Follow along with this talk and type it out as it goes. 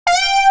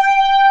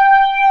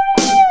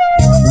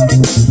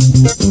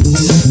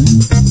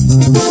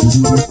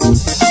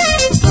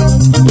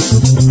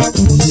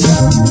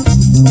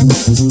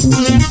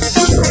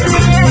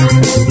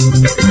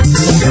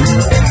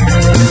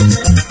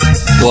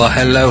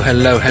Hello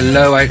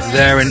out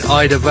there in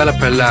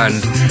iDeveloper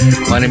land.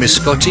 My name is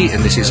Scotty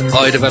and this is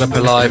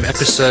iDeveloper Live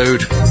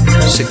episode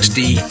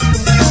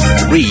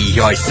 63,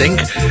 I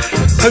think.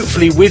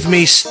 Hopefully with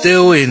me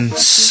still in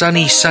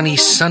sunny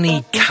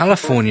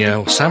California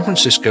or San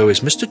Francisco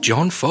is Mr.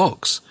 John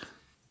Fox.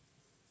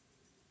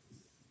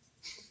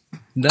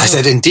 No. I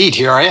said, indeed,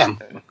 here I am.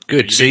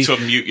 Good. You need to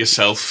unmute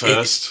yourself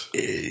first.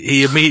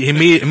 He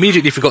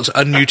immediately forgot to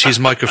unmute his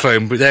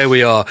microphone, but there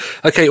we are.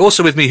 Okay,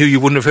 also with me, who you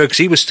wouldn't have heard because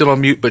he was still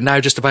on mute, but now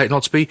just about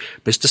not to be,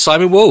 Mr.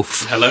 Simon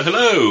Wolf.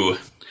 Hello.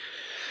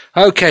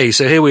 Okay,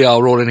 so here we are,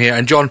 we're all in here.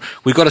 And John,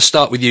 we've got to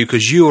start with you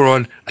because you are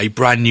on a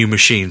brand new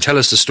machine. Tell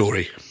us the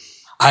story.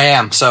 I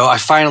am. So I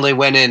finally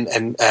went in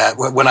and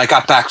when I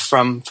got back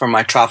from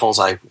my travels,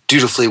 I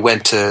dutifully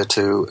went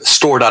to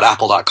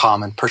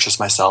store.apple.com and purchased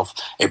myself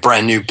a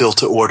brand new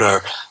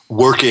built-to-order,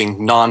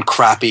 working,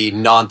 non-crappy,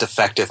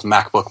 non-defective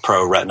MacBook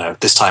Pro Retina.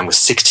 This time with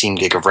 16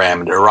 gig of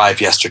RAM. It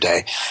arrived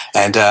yesterday.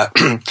 And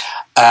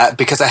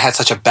because I had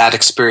such a bad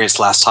experience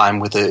last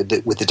time with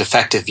the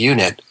defective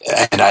unit,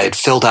 and I had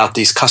filled out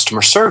these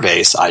customer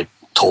surveys, I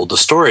told the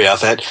story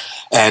of it,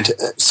 and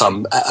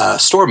some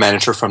store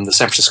manager from the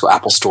San Francisco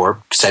Apple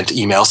store sent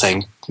email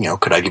saying,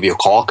 could I give you a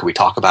call? Could we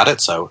talk about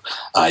it? So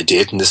I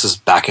did, and this is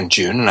back in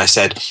June, and I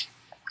said,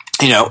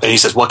 and he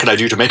says, what can I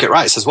do to make it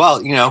right? I says,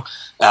 well,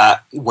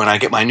 when I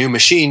get my new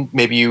machine,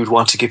 maybe you would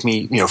want to give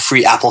me,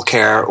 free Apple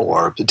Care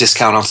or a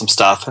discount on some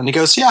stuff. And he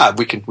goes, yeah,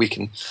 we can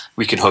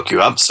hook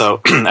you up.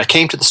 So I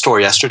came to the store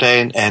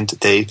yesterday, and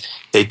they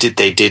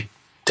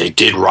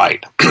did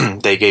right.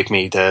 They gave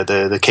me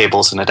the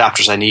cables and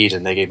adapters I need,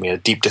 and they gave me a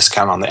deep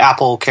discount on the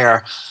Apple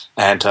Care.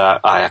 And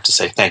I have to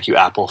say thank you,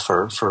 Apple,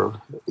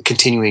 for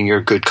continuing your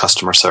good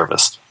customer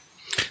service.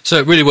 So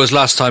it really was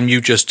last time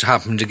you just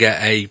happened to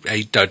get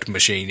a dud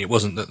machine. It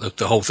wasn't that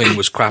the whole thing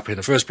was crap in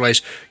the first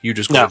place. You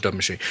just got a dud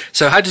machine.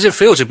 So how does it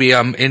feel to be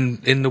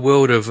in the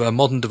world of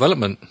modern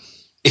development?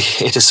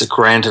 It is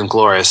grand and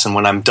glorious, and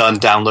when I'm done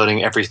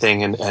downloading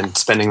everything and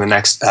spending the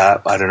next,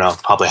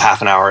 probably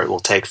half an hour it will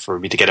take for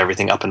me to get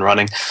everything up and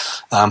running,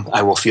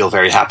 I will feel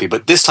very happy.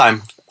 But this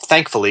time,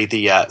 thankfully,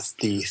 the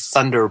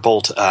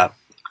Thunderbolt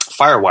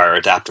FireWire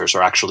adapters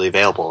are actually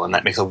available, and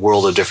that makes a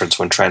world of difference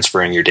when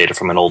transferring your data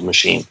from an old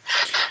machine.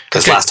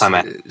 Because last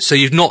time So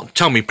you've not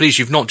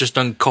just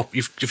done copy,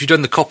 if you've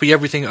done the copy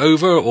everything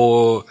over,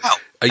 or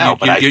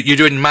you're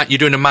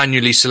doing a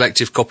manually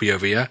selective copy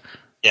over, yeah?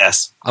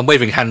 Yes. I'm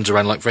waving hands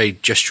around like very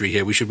gestury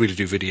here. We should really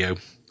do video.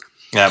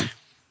 Yeah.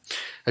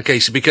 Okay,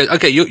 so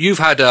you've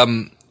had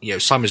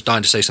Simon's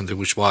dying to say something,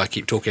 which is why I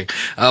keep talking.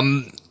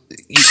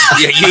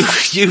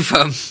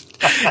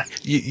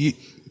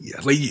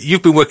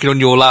 You've been working on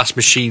your last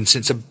machine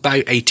since about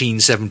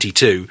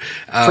 1872.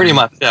 Pretty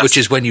much, yes. Which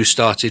is when you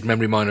started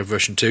Memory Miner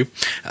version 2,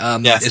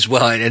 yes. as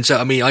well. And so,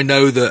 I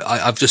know that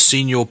I've just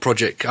seen your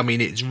project.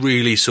 It's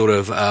really sort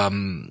of,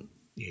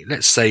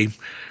 let's say,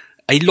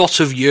 a lot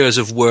of years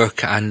of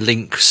work and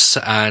links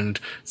and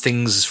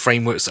things,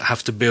 frameworks that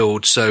have to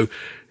build. So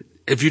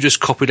if you just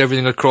copied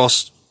everything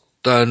across,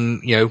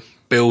 done,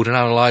 build and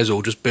analyze,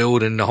 or just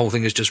build and the whole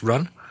thing is just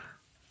run?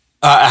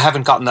 I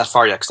haven't gotten that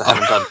far yet because I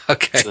haven't done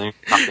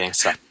copying.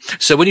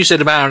 So when you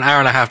said about an hour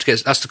and a half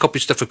that's to copy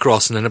stuff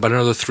across and then about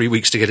another 3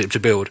 weeks to get it to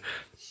build.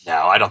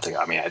 No, I don't think,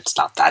 it's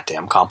not that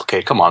damn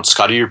complicated. Come on,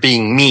 Scotty, you're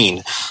being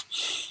mean.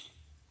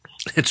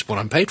 It's what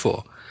I'm paid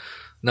for.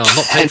 No, I'm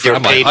not paid for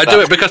it. I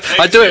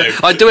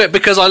do it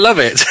because I love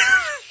it.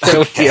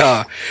 There we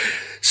are.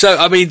 So,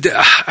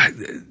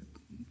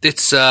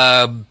 it's,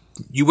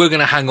 you were going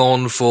to hang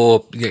on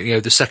for,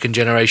 the second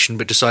generation,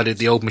 but decided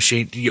the old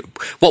machine,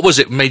 what was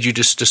it made you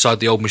just decide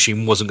the old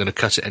machine wasn't going to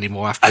cut it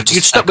anymore after?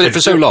 You'd stuck with it for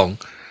so long.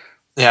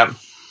 Yeah.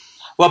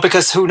 Well,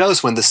 because who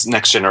knows when this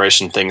next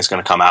generation thing is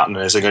going to come out, and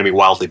is it going to be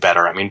wildly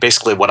better?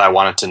 Basically what I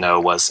wanted to know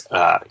was,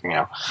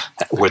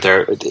 were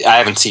there, I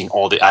haven't seen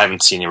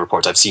any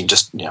reports. I've seen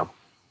just,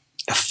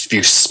 a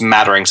few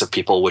smatterings of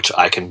people, which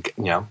I can,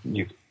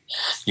 you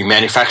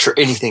manufacture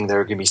anything, there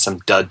are going to be some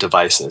dud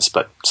devices,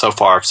 but so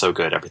far so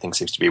good. Everything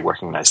seems to be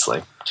working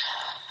nicely.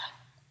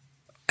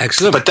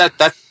 Excellent. But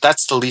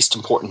that's the least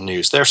important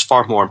news. There's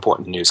far more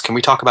important news. Can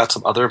we talk about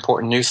some other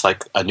important news,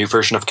 like a new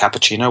version of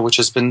Cappuccino, which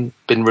has been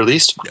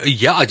released?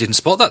 Yeah, I didn't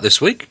spot that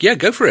this week. Yeah,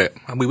 go for it.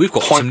 We've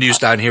got some news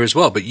down here as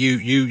well, but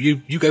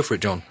you go for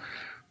it, John.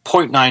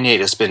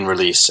 0.98 has been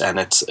released, and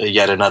it's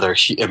yet another.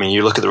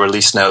 You look at the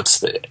release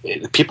notes;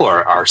 people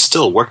are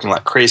still working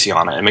like crazy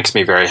on it. It makes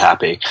me very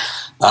happy.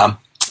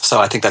 So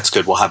I think that's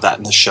good. We'll have that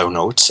in the show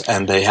notes,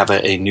 and they have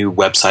a new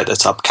website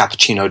that's up,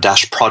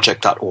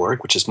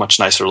 cappuccino-project.org, which is much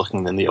nicer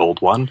looking than the old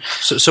one.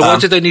 So why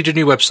did they need a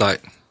new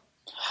website?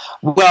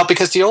 Well,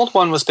 because the old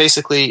one was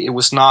basically, it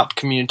was not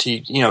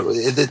community,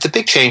 the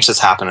big change that's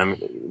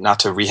happened, not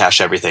to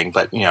rehash everything,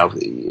 but,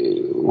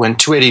 when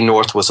 280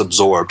 North was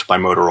absorbed by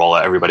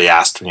Motorola, everybody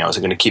asked, is it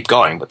going to keep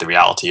going? But the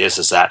reality is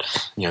that,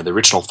 the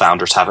original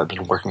founders haven't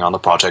been working on the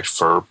project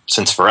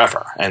since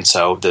forever. And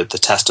so the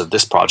test of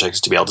this project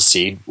is to be able to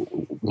see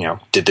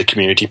did the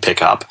community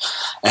pick up?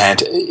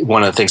 And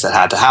one of the things that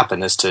had to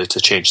happen is to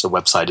change the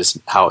website is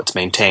how it's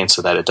maintained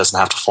so that it doesn't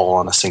have to fall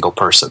on a single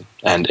person.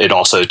 And it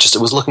also it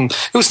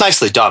was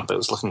nicely done, but it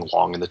was looking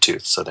long in the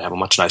tooth. So they have a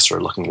much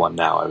nicer looking one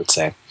now, I would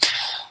say.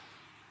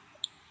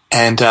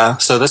 And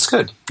so that's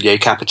good. Yay,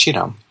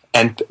 cappuccino.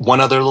 And one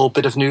other little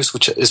bit of news,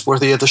 which is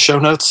worthy of the show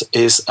notes,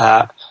 is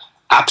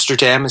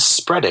Amsterdam is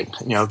spreading.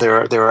 There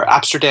are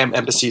Amsterdam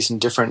embassies in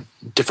different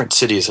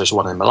cities. There's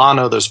one in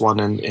Milano. There's one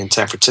in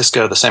San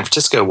Francisco. The San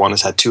Francisco one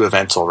has had 2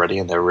 events already,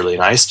 and they're really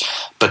nice.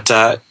 But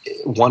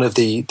one of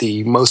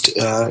the most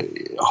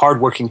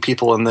hardworking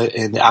people in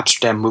the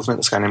Amsterdam movement,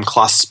 this guy named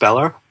Klaas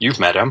Speller. You've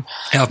met him.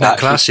 Yeah, I've met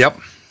Klaas. Yep.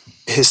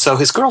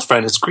 His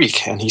girlfriend is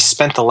Greek, and he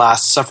spent the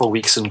last several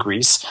weeks in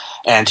Greece.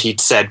 And he'd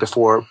said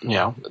before,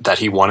 that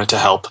he wanted to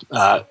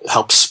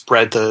help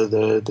spread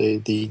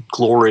the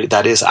glory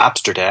that is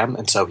Amsterdam.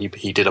 And so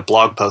he did a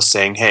blog post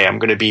saying, "Hey, I'm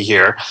going to be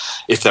here.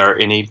 If there are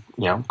any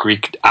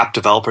Greek app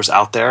developers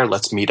out there,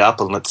 let's meet up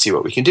and let's see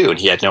what we can do." And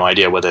he had no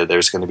idea whether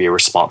there's going to be a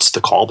response to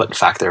the call, but in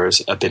fact there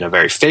has been a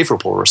very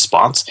favorable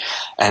response.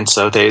 And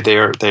so they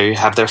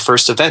have their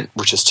first event,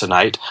 which is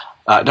tonight.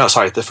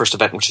 The first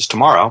event, which is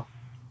tomorrow.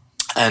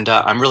 And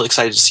I'm really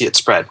excited to see it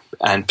spread,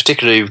 and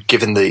particularly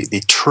given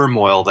the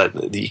turmoil,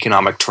 the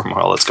economic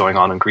turmoil that's going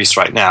on in Greece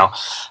right now.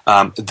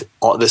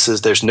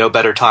 There's no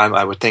better time,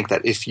 I would think,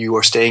 that if you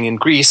are staying in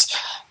Greece,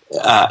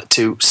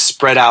 to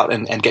spread out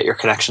and get your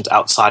connections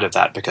outside of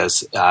that,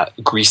 because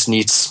Greece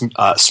needs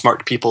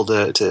smart people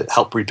to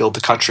help rebuild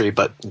the country,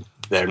 but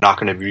they're not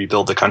going to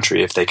rebuild the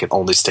country if they can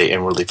only stay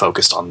inwardly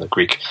focused on the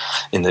Greek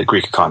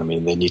economy.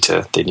 And they need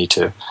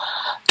to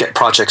get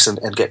projects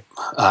and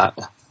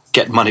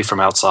get money from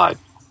outside.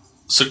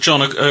 So,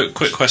 John, a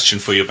quick question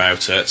for you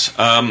about it.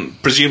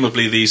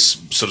 Presumably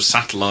these sort of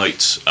satellite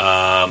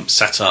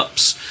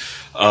setups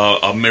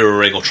are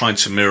mirroring or trying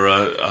to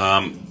mirror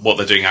what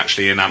they're doing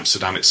actually in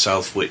Amsterdam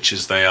itself, which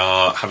is they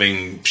are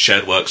having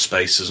shared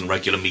workspaces and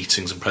regular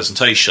meetings and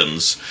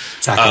presentations.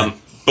 Exactly.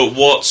 But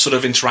what sort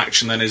of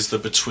interaction then is there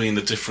between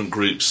the different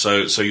groups?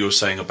 So you were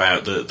saying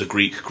about the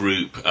Greek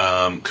group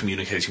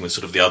communicating with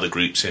sort of the other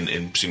groups in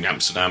presumably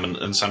Amsterdam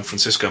and San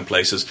Francisco and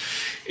places.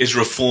 Is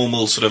there a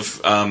formal sort of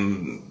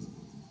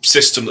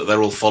system that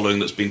they're all following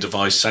that's been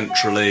devised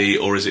centrally,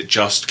 or is it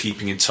just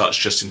keeping in touch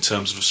just in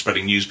terms of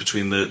spreading news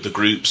between the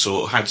groups,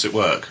 or how does it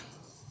work?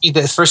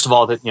 First of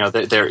all,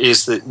 there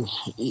is the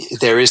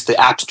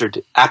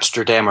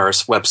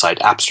Amsterdammers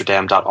website,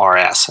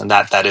 amsterdam.rs, and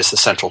that is the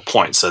central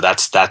point. So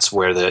that's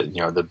where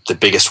the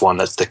biggest one,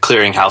 that's the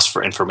clearinghouse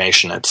for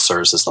information. It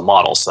serves as the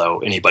model. So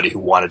anybody who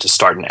wanted to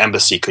start an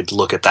embassy could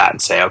look at that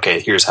and say, okay,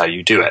 here's how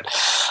you do it.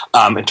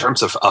 In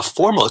terms of a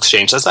formal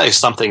exchange, that's actually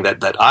something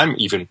that I'm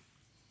even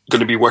going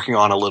to be working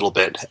on a little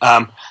bit.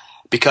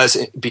 Because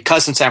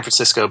in San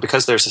Francisco,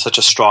 because there's such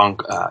a strong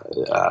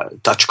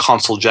Dutch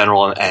consul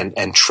general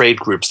and trade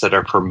groups that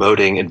are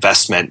promoting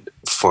investment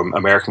from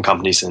American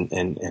companies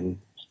in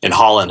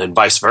Holland and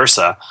vice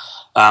versa,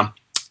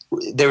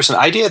 there was an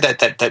idea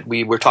that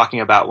we were talking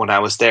about when I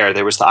was there.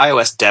 There was the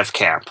iOS Dev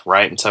Camp,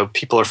 right? And so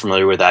people are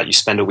familiar with that. You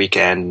spend a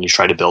weekend and you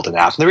try to build an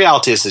app. And the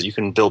reality is that you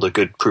can build a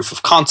good proof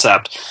of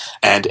concept,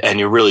 and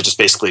you're really just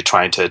basically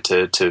trying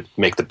to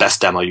make the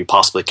best demo you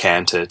possibly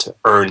can to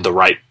earn the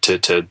right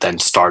to then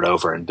start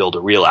over and build a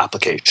real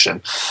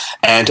application.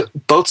 And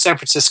both San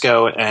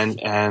Francisco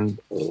and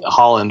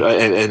Holland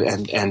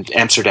and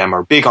Amsterdam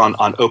are big on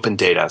open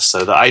data.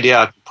 So the idea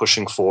I'm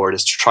pushing forward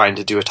is to trying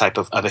to do a type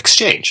of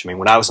exchange. I mean,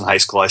 when I was in high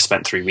school, I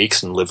spent 3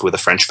 weeks and lived with a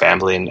French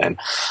family, and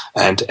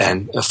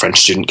a French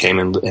student came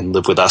and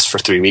lived with us for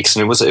 3 weeks,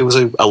 and it was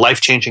a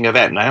life-changing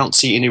event. And I don't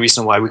see any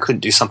reason why we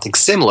couldn't do something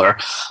similar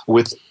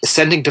with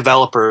sending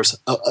developers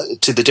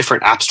to the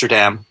different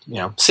Amsterdam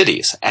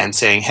cities and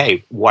saying,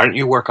 hey, why don't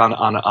you work on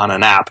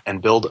an app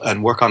and build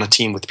and work on a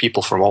team with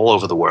people from all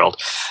over the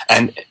world?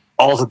 And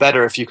all the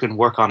better if you can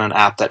work on an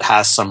app that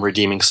has some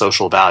redeeming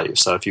social value.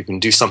 So if you can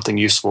do something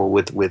useful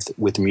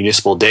with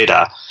municipal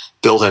data,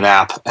 build an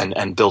app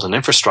and build an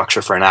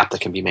infrastructure for an app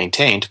that can be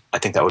maintained, I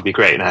think that would be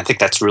great. And I think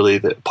that's really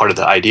part of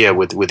the idea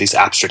with these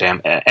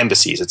Amsterdam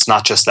embassies. It's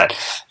not just that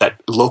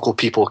local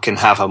people can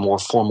have a more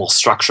formal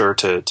structure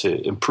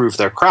to improve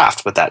their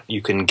craft, but that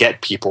you can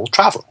get people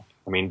traveling.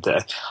 I mean,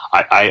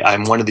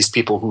 I'm one of these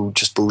people who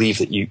just believe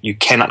that you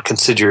cannot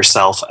consider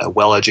yourself a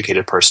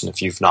well-educated person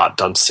if you've not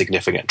done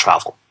significant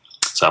travel.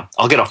 So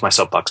I'll get off my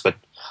soapbox, but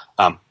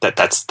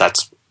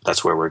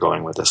that's where we're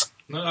going with this.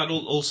 No, that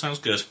all sounds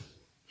good.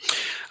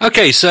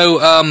 Okay, so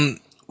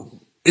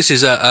this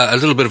is a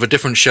little bit of a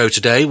different show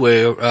today.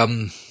 We're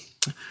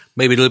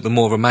maybe a little bit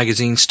more of a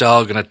magazine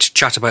style, going to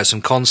chat about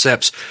some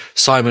concepts.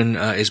 Simon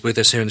is with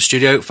us here in the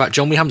studio. In fact,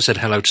 John, we haven't said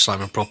hello to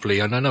Simon properly,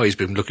 and I know he's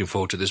been looking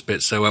forward to this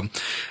bit. So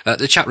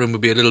the chat room will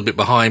be a little bit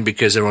behind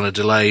because they're on a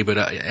delay, but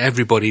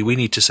everybody, we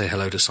need to say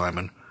hello to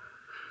Simon.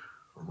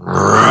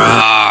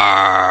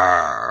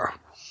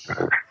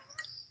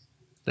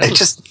 It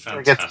just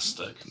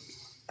fantastic.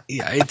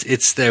 Yeah,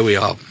 it's there we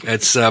are.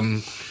 It's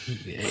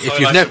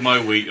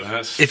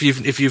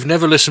if you've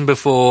never listened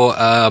before,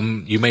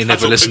 you may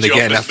never listen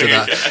again after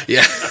that.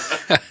 Yeah.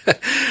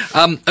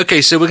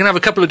 Okay, so we're going to have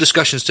a couple of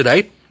discussions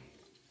today.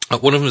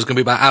 One of them is going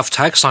to be about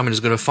avTag. Simon is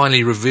going to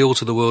finally reveal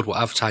to the world what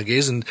avTag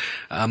is, and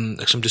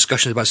some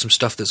discussions about some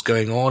stuff that's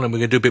going on, and we're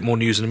going to do a bit more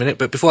news in a minute.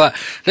 But before that,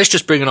 let's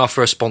just bring in our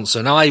first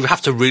sponsor. Now, I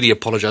have to really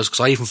apologise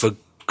because I even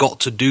forgot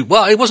to do...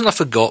 Well, it wasn't I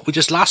forgot. We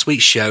just... Last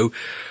week's show,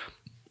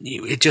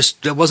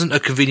 there wasn't a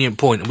convenient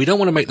point, and we don't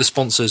want to make the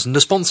sponsors, and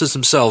the sponsors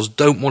themselves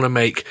don't want to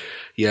make,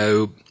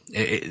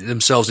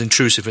 themselves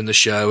intrusive in the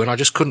show, and I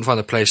just couldn't find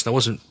the place, and I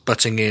wasn't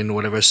butting in or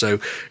whatever, so,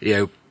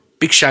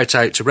 big shout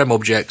out to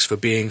RemObjects for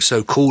being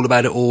so cool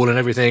about it all and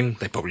everything.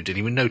 They probably didn't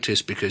even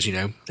notice because,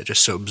 they're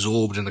just so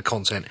absorbed in the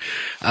content.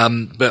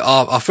 But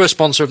our first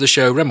sponsor of the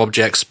show,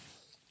 RemObjects,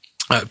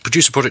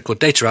 produce a project called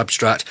Data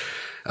Abstract.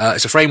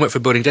 It's a framework for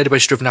building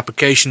database-driven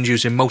applications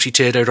using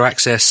multi-tier data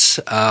access.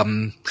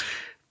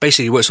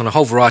 Basically, it works on a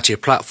whole variety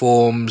of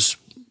platforms.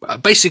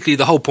 Basically,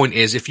 the whole point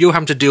is if you're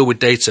having to deal with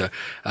data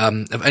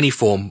of any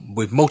form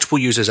with multiple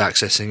users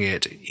accessing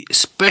it,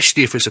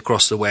 especially if it's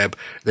across the web,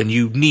 then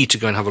you need to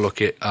go and have a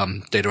look at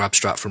Data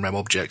Abstract from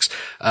RemObjects.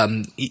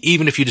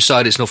 Even if you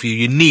decide it's not for you,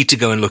 you need to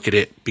go and look at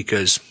it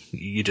because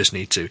you just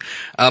need to.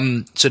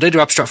 So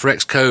Data Abstract for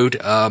Xcode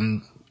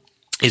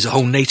is a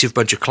whole native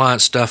bunch of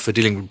client stuff for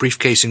dealing with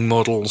briefcasing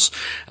models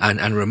and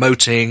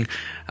remoting.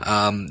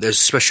 There's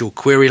special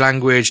query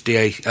language,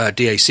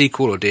 DA-SQL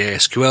or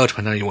DA-SQL,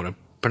 depending on how you want to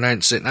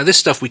pronounce it. Now, this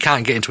stuff we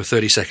can't get into a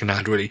 30-second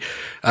ad, really.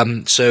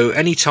 So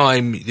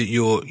anytime that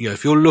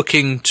if you're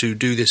looking to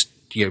do this,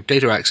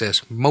 data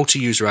access,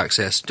 multi-user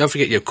access, don't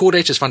forget, core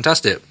data is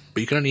fantastic,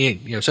 but you can only,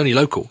 it's only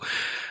local.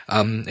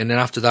 And then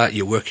after that,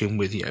 you're working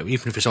with, even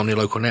if it's on your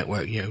local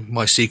network,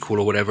 MySQL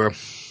or whatever,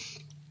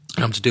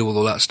 to deal with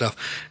all that stuff.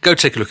 Go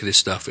take a look at this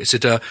stuff. It's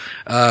at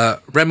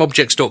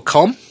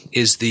remobjects.com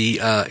is the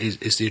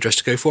address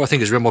to go for. I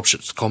think it's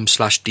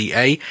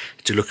remobjects.com/DA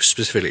to look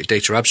specifically at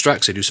Data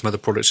Abstracts. They do some other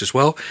products as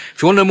well.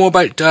 If you want to know more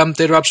about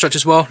Data Abstract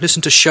as well,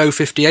 listen to show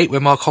 58 where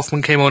Mark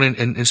Hoffman came on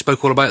and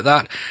spoke all about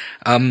that.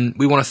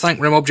 We want to thank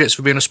RemObjects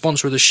for being a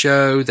sponsor of the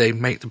show. They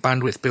make the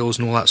bandwidth bills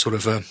and all that sort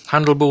of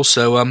handleable.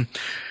 So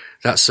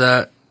that's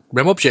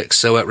RemObjects.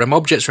 So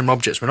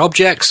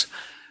RemObjects.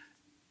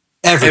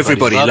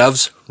 Everybody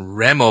loves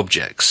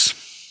RemObjects.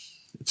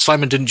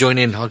 Simon didn't join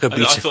in. I'll go beat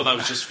him. I thought that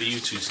was just for you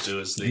two to do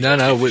as the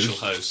official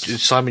host.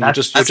 Simon, you're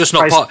just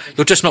not part.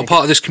 You're just not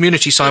part of this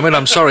community, Simon.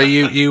 I'm sorry.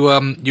 You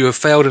have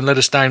failed and let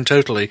us down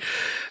totally.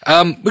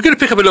 We're going to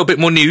pick up a little bit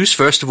more news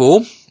first of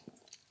all.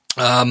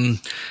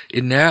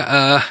 In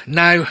there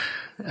now.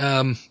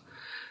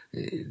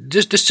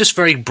 Just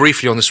very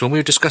briefly on this one. We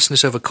were discussing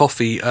this over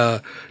coffee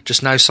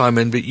just now,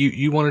 Simon. But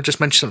you want to just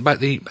mention something about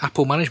the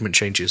Apple management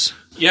changes?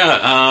 Yeah,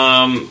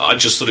 I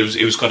just thought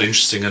it was quite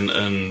interesting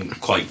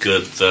and quite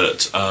good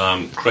that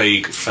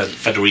Craig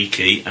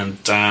Federici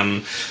and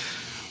Dan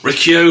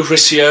Riccio.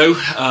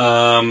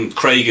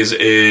 Craig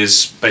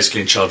is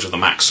basically in charge of the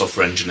Mac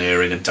software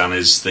engineering, and Dan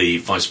is the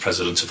vice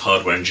president of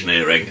hardware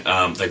engineering.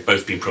 They've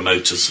both been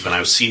promoted to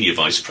now senior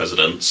vice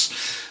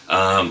presidents.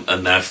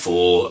 And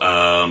therefore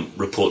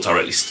report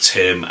directly to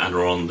Tim and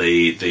are on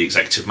the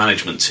executive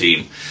management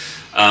team,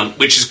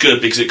 which is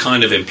good because it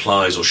kind of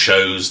implies or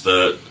shows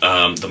that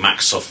the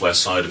Mac software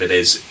side of it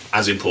is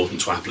as important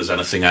to Apple as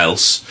anything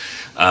else,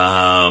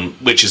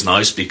 which is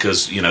nice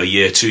because,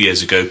 2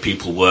 years ago,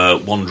 people were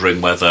wondering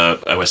whether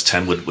OS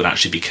X would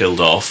actually be killed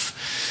off.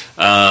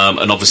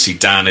 And obviously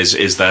Dan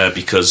is there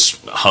because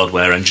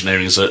hardware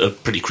engineering is a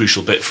pretty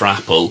crucial bit for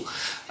Apple.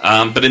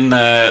 But in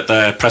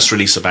their press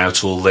release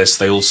about all this,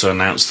 they also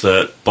announced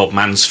that Bob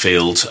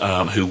Mansfield,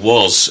 who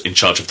was in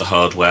charge of the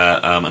hardware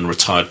and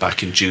retired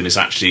back in June, is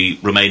actually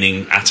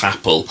remaining at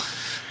Apple.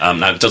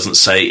 Now, it doesn't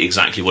say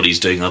exactly what he's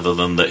doing other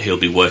than that he'll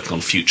be working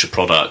on future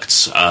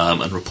products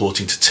and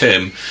reporting to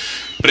Tim.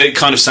 But it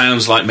kind of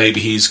sounds like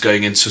maybe he's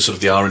going into sort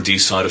of the R&D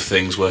side of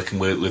things, working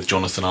with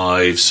Jonathan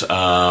Ives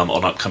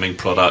on upcoming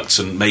products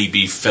and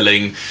maybe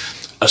filling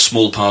a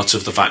small part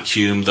of the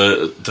vacuum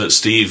that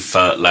Steve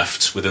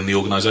left within the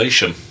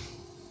organisation.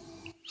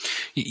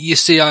 You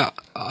see,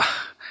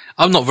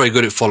 I'm not very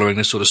good at following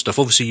this sort of stuff.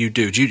 Obviously, you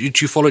do. Do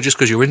you follow it just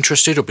because you're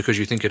interested or because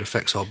you think it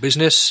affects our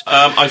business?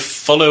 I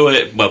follow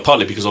it, well,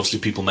 partly because obviously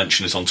people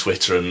mention it on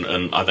Twitter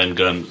and I then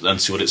go and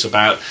see what it's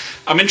about.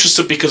 I'm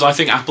interested because I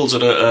think Apple's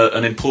at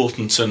an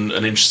important and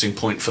an interesting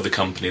point for the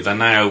company. They're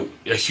now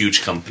a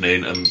huge company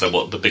and they're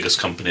the biggest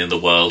company in the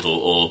world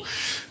or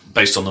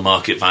based on the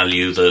market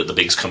value, the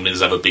biggest company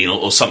there's ever been,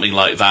 or something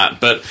like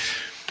that. But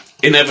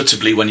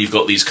inevitably, when you've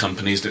got these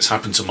companies, and it's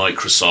happened to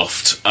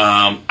Microsoft,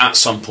 at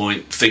some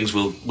point things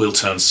will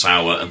turn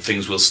sour and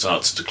things will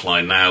start to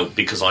decline. Now,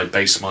 because I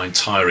base my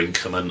entire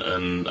income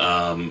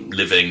and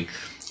living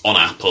on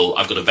Apple,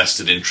 I've got a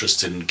vested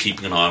interest in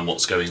keeping an eye on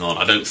what's going on.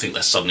 I don't think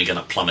they're suddenly going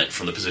to plummet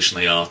from the position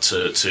they are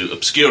to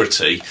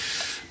obscurity.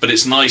 But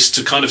it's nice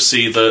to kind of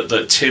see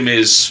that Tim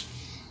is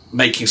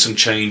making some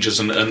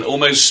changes and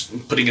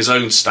almost putting his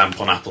own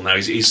stamp on Apple now.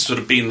 He's sort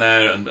of been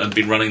there and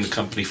been running the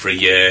company for a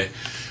year,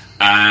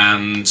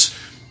 and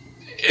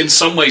in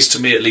some ways, to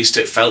me at least,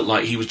 it felt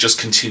like he was just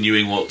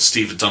continuing what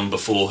Steve had done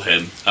before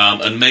him.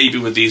 And maybe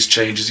with these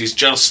changes, he's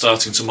just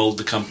starting to mould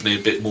the company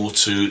a bit more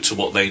to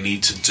what they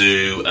need to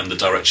do and the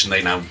direction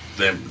they now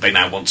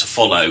want to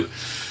follow.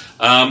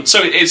 So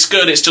it's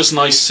good. It's just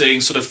nice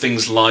seeing sort of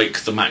things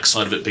like the Mac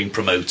side of it being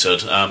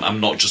promoted. I'm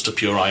not just a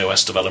pure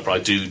iOS developer. I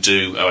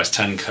do OS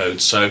 10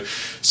 code. So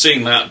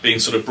seeing that being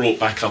sort of brought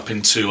back up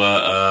into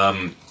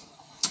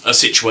a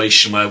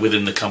situation where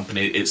within the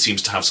company it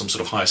seems to have some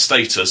sort of higher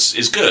status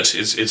is good.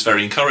 It's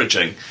very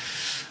encouraging.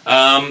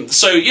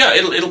 So yeah,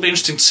 it'll be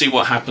interesting to see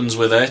what happens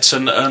with it,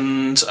 and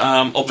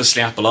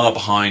obviously Apple are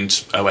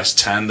behind OS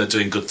 10. They're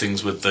doing good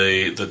things with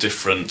the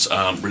different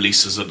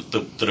releases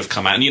that have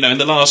come out. And in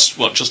the last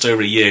just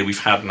over a year, we've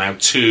had now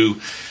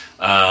 2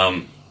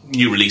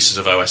 new releases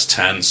of OS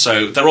 10.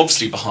 So they're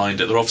obviously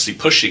behind it. They're obviously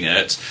pushing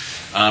it.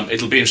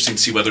 It'll be interesting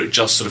to see whether it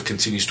just sort of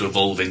continues to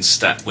evolve in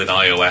step with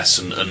iOS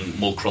and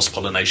more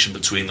cross-pollination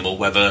between them, or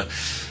whether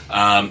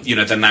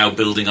they're now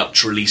building up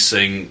to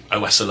releasing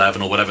OS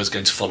 11 or whatever's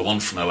going to follow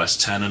on from OS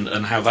 10,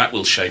 and how that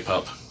will shape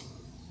up.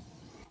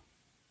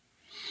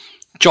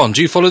 John,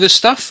 do you follow this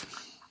stuff?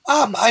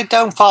 I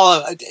don't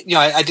follow.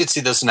 I did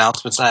see those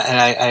announcements, and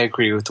I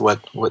agree with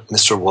what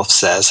Mr. Wolf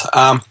says.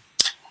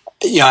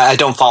 I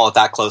don't follow it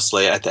that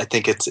closely. I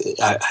think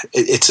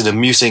it's an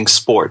amusing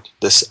sport,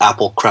 this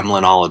Apple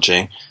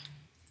Kremlinology.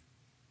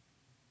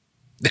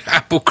 The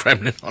Apple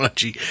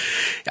Kremlinology.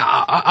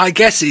 I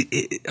guess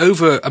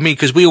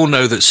because we all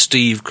know that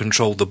Steve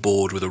controlled the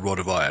board with a rod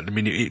of iron. I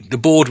mean, the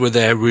board were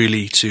there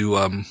really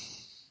to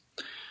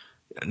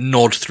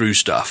nod through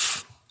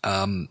stuff.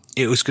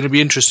 It was going to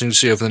be interesting to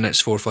see over the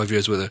next 4 or 5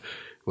 years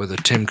whether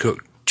Tim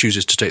Cook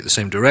chooses to take the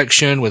same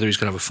direction, whether he's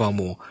going to have a far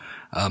more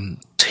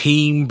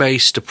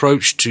team-based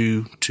approach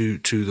to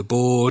the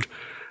board,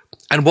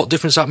 and what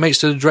difference that makes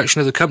to the direction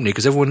of the company.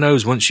 Because everyone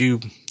knows once you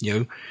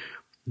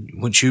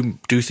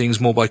do things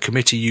more by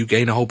committee, you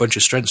gain a whole bunch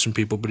of strengths from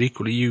people, but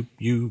equally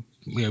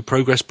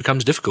progress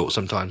becomes difficult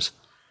sometimes.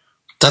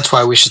 That's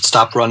why we should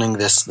stop running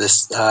this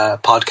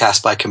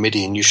podcast by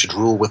committee, and you should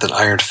rule with an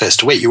iron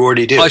fist. Wait, you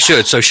already do. I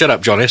should. So shut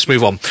up, John. Let's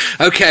move on.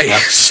 Okay.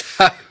 Yep.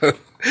 So,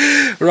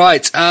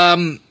 right.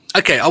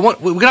 Okay, we're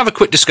gonna have a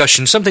quick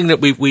discussion. Something that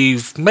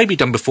we've maybe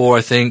done before.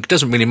 I think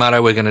doesn't really matter.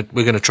 We're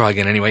gonna try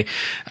again anyway.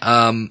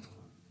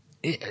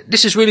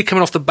 This is really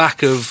coming off the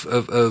back of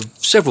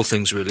several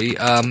things, really.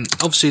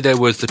 Obviously, there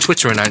was the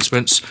Twitter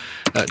announcements.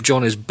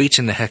 John is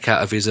beating the heck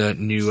out of his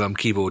new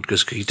keyboard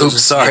because he doesn't.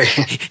 Oops, sorry.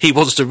 He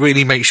wants to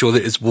really make sure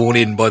that it's worn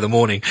in by the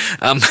morning.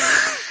 There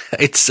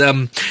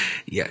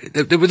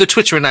were the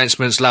Twitter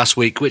announcements last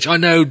week, which I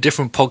know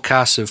different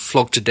podcasts have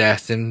flogged to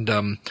death, and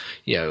I'm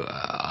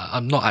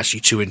not actually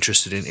too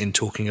interested in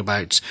talking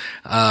about.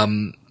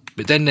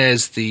 But then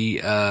there's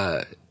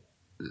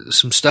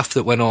some stuff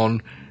that went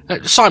on.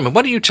 Simon,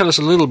 why don't you tell us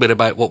a little bit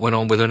about what went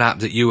on with an app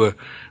that you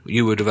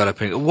were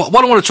developing? What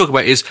I want to talk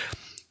about is,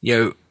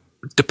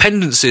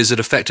 dependencies that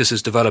affect us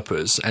as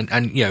developers, and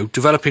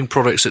developing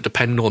products that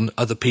depend on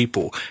other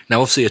people. Now,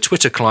 obviously, a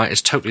Twitter client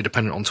is totally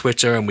dependent on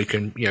Twitter, and we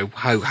can,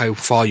 how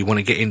far you want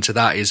to get into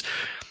that is,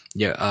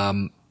 you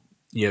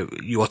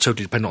are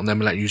totally dependent on them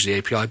and letting you use the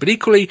API. But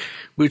equally,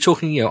 we're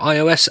talking,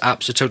 iOS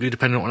apps are totally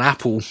dependent on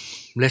Apple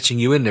letting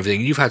you in and everything.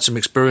 You've had some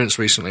experience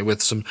recently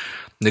with some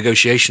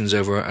negotiations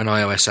over an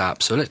iOS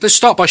app. So let's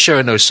start by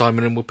sharing those,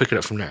 Simon, and we'll pick it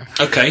up from there.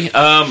 Okay.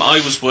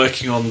 I was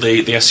working on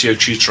the SEO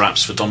tutor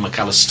apps for Don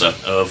McAllister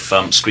of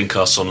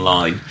Screencasts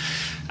Online,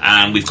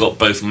 and we've got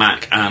both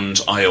Mac and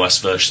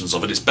iOS versions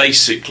of it. It's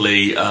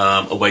basically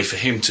a way for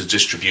him to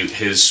distribute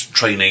his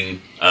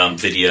training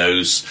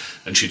videos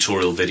and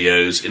tutorial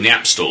videos in the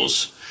app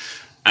stores.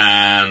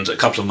 And a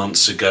couple of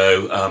months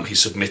ago, he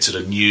submitted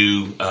a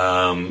new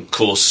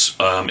course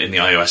in the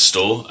iOS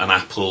store, and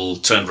Apple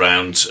turned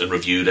around and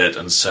reviewed it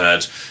and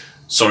said,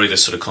 sorry,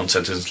 this sort of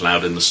content isn't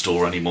allowed in the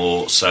store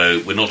anymore,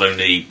 so we're not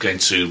only going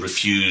to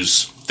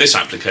refuse this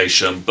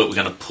application, but we're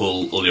going to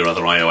pull all your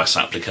other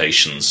iOS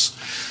applications.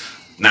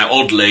 Now,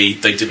 oddly,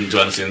 they didn't do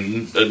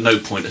anything. At no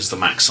point has the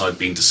Mac side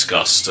been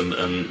discussed, and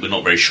we're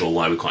not very sure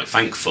why. We're quite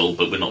thankful,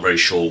 but we're not very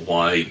sure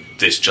why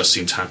this just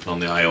seemed to happen on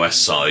the iOS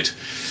side.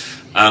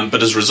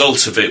 But as a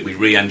result of it, we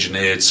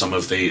re-engineered some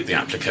of the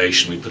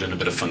application. We put in a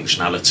bit of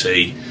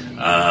functionality,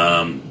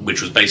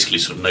 which was basically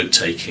sort of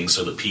note-taking,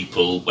 so that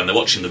people, when they're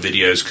watching the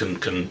videos,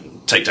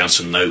 can take down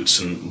some notes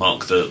and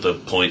mark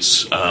the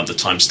points, the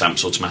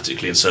timestamps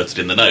automatically inserted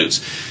in the notes.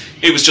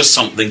 It was just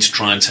something to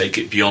try and take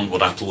it beyond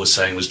what Apple was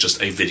saying was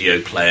just a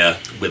video player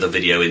with a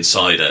video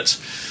inside it.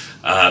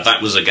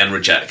 That was again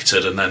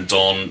rejected, and then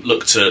Don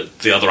looked at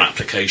the other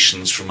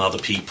applications from other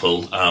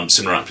people,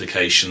 similar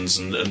applications,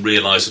 and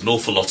realised an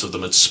awful lot of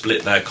them had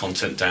split their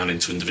content down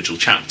into individual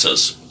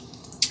chapters.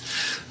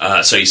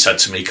 So he said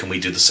to me, can we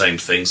do the same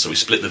thing? So we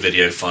split the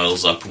video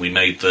files up, and we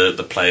made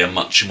the player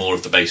much more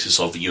of the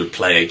basis of you would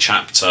play a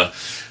chapter,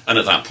 and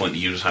at that point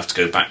you would have to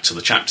go back to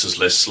the chapters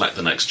list, select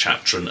the next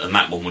chapter, and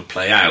that one would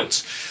play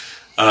out.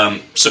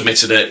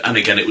 Submitted it, and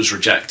again it was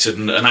rejected,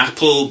 and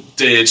Apple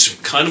did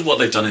kind of what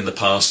they've done in the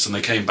past, and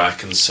they came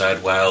back and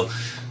said, well,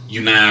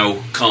 you now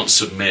can't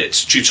submit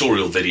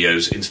tutorial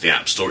videos into the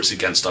App Store. It's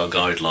against our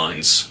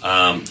guidelines.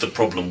 The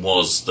problem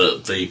was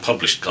that the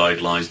published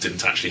guidelines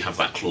didn't actually have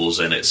that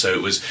clause in it. So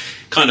it was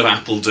kind of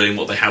Apple doing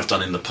what they have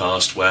done in the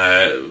past,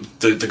 where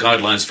the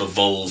guidelines have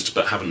evolved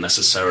but haven't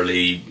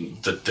necessarily,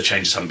 the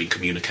changes haven't been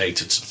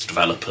communicated to the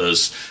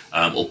developers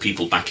or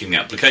people backing the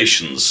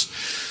applications.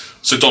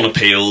 So Don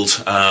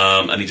appealed,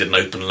 and he did an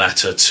open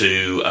letter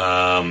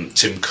to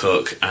Tim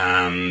Cook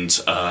and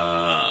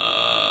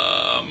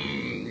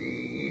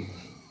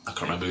I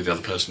can't remember who the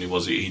other person who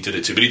was he did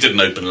it to, but he did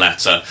an open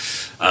letter,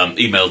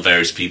 emailed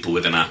various people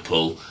within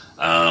Apple.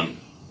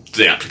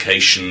 The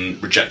application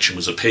rejection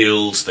was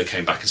appealed. They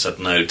came back and said,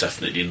 no,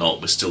 definitely not.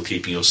 We're still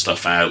keeping your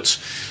stuff out.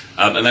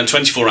 And then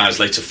 24 hours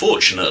later,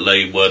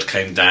 fortunately, word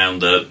came down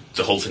that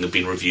the whole thing had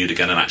been reviewed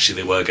again and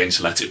actually they were going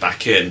to let it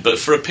back in. But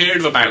for a period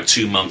of about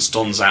 2 months,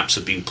 Don's apps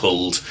had been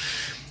pulled.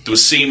 There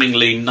was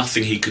seemingly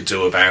nothing he could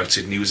do about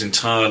it, and he was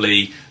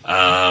entirely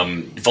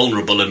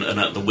vulnerable and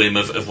at the whim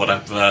of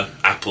whatever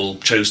Apple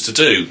chose to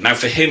do. Now,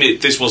 for him,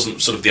 this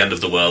wasn't sort of the end of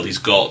the world. He's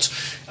got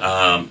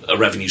a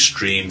revenue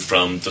stream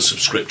from the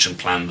subscription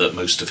plan that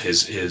most of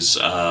his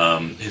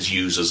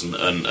users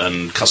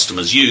and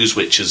customers use,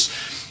 which is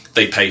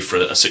they pay for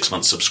a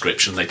 6-month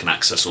subscription. They can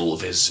access all of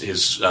his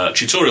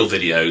tutorial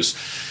videos.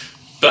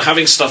 But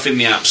having stuff in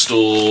the App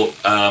Store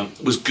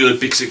was good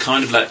because it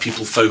kind of let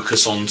people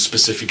focus on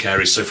specific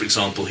areas. So, for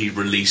example, he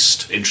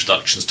released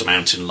introductions to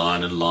Mountain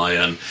Lion and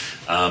Lion,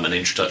 an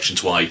introduction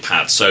to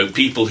iPad. So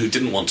people who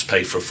didn't want to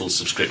pay for a full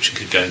subscription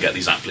could go and get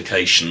these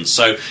applications.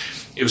 So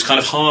it was kind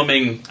of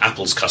harming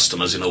Apple's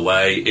customers in a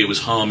way. It was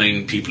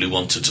harming people who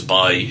wanted to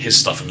buy his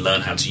stuff and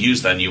learn how to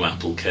use their new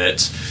Apple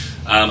kit.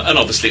 And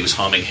obviously it was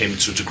harming him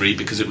to a degree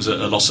because it was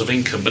a loss of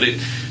income. But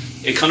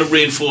it kind of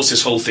reinforced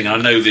this whole thing. I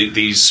know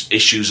these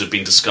issues have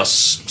been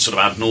discussed sort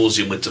of ad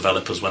nauseum with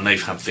developers when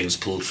they've had things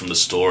pulled from the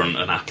store and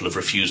Apple have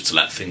refused to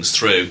let things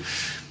through.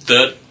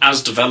 That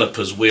as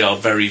developers, we are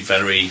very,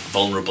 very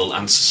vulnerable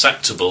and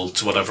susceptible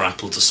to whatever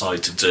Apple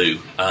decide to do.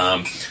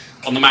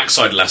 On the Mac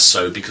side, less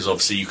so, because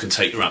obviously you can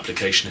take your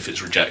application if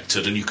it's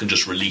rejected and you can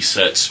just release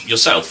it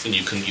yourself and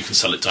you can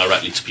sell it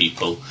directly to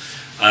people.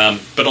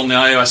 But on the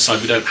iOS side,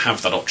 we don't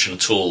have that option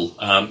at all.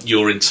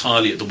 You're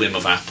entirely at the whim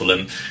of Apple,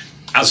 and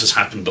as has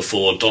happened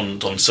before, Don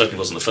certainly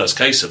wasn't the first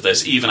case of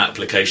this. Even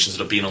applications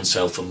that have been on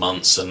sale for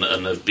months and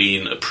have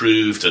been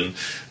approved and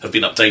have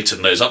been updated,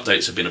 and those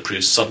updates have been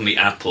approved, suddenly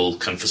Apple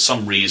can, for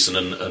some reason,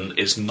 and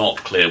it's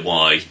not clear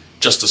why,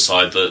 just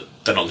decide that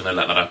they're not going to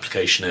let that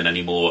application in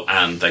anymore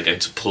and they're going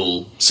to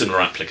pull similar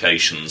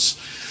applications.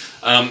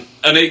 And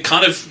it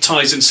kind of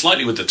ties in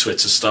slightly with the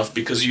Twitter stuff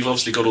because you've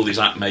obviously got all these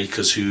app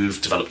makers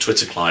who've developed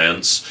Twitter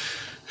clients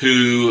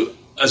who,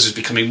 as is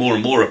becoming more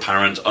and more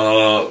apparent,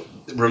 are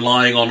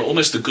relying on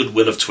almost the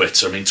goodwill of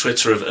Twitter. I mean,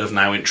 Twitter have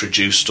now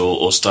introduced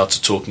or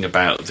started talking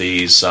about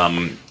these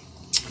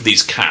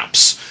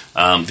caps,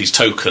 these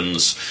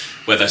tokens,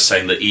 where they're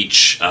saying that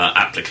each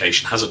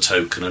application has a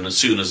token, and as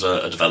soon as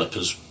a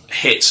developer's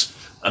hit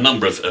a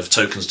number of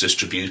tokens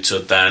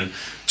distributed, then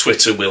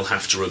Twitter will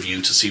have to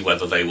review to see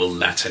whether they will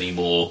let any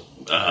more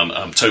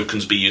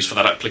tokens be used for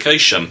that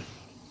application.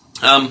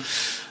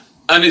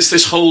 And it's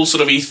this whole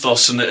sort of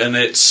ethos, and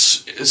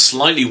it's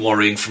slightly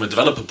worrying from a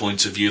developer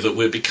point of view that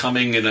we're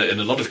becoming, in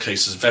a lot of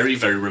cases, very,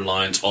 very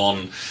reliant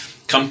on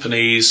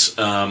companies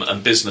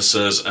and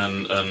businesses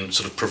and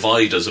sort of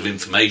providers of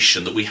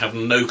information that we have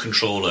no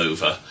control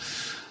over.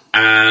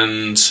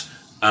 And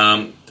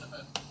I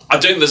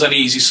don't think there's any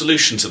easy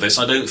solution to this.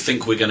 I don't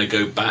think we're going to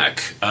go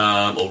back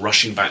or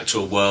rushing back to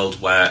a world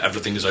where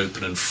everything is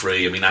open and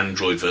free. I mean,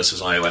 Android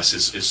versus iOS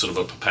is sort of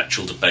a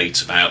perpetual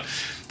debate about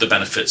the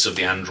benefits of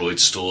the Android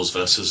stores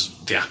versus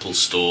the Apple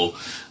store.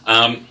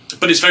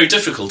 But it's very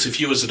difficult if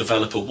you as a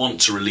developer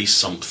want to release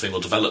something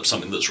or develop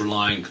something that's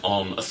relying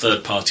on a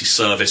third-party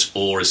service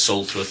or is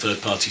sold through a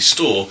third-party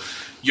store.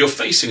 You're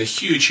facing a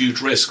huge, huge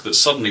risk that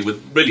suddenly,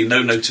 with really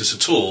no notice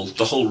at all,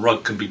 the whole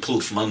rug can be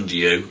pulled from under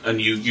you and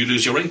you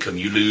lose your income.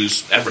 You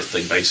lose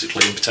everything,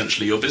 basically, and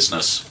potentially your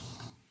business.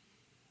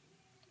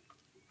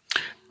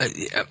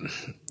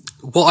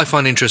 What I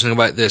find interesting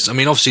about this, I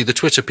mean, obviously the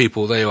Twitter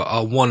people, they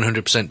are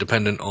 100%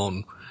 dependent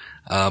on,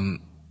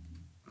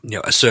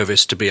 a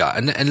service to be at.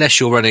 And unless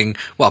you're running,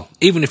 well,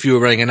 even if you were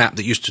running an app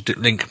that used to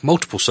link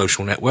multiple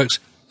social networks,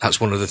 that's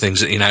one of the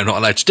things that you're now not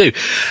allowed to do.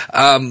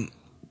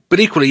 But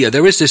equally, yeah,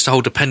 there is this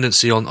whole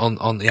dependency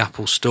on the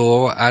Apple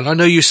Store. And I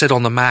know you said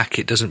on the Mac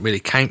it doesn't really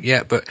count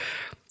yet, but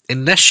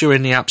unless you're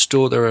in the App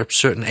Store, there are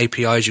certain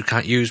APIs you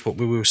can't use. What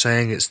we were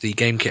saying, it's the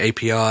GameKit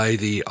API,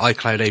 the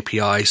iCloud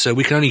API. So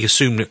we can only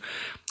assume that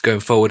going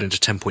forward into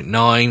 10.9,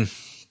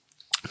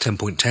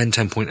 10.10,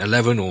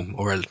 10.11,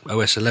 or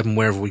OS 11,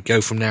 wherever we go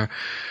from there,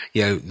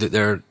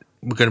 that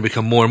we're going to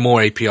become more and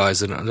more APIs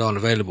that aren't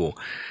available.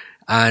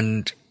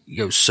 And,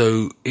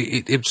 so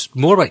it's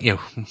more about,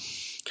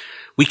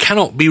 we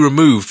cannot be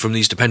removed from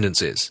these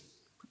dependencies.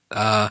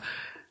 What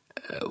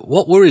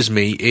worries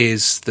me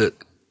is that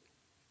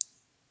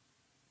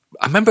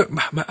I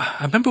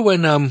remember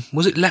when,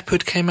 was it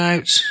Leopard came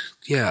out?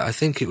 Yeah, I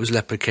think it was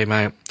Leopard came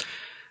out.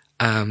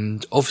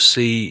 And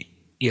obviously,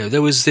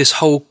 there was this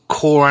whole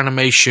core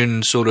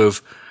animation sort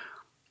of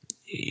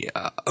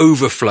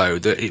overflow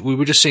that we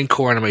were just seeing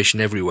core animation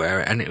everywhere,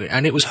 and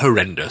it was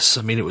horrendous.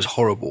 I mean, it was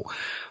horrible.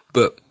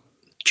 But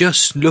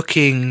just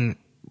looking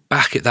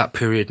back at that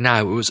period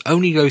now, it was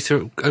only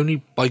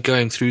by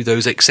going through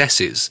those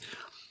excesses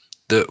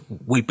that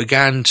we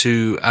began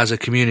to, as a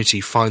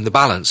community, find the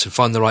balance and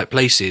find the right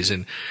places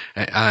and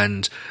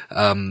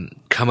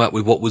come up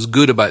with what was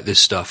good about this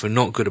stuff and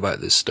not good about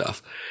this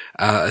stuff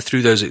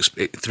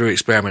through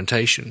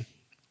experimentation.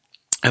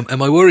 And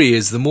my worry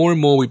is the more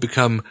and more we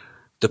become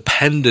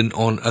dependent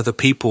on other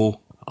people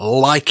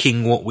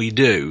liking what we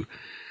do,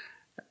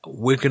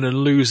 we're going to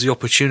lose the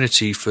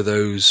opportunity for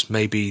those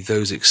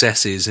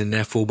excesses, and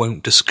therefore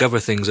won't discover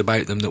things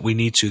about them that we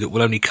need to, that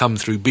will only come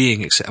through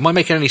being Am I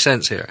making any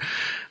sense here?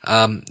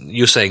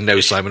 You're saying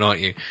no, Simon,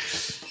 aren't you?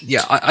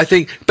 Yeah, I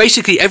think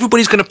basically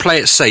everybody's going to play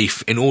it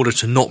safe in order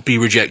to not be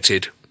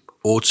rejected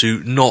or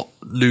to not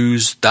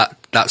lose that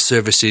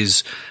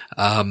service's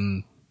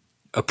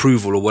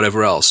approval or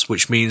whatever else,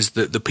 which means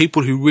that the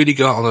people who really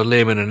go out on a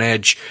limb and an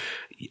edge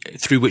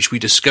through which we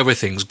discover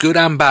things, good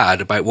and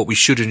bad, about what we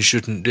should and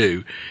shouldn't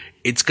do,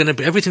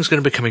 everything's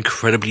going to become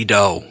incredibly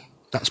dull.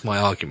 That's my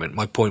argument,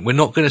 my point. We're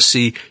not going to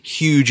see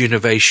huge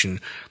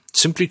innovation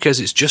simply because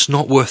it's just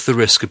not worth the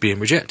risk of being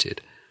rejected.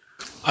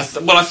 I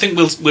think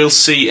we'll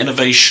see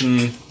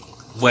innovation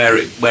where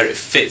it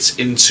fits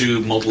into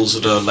models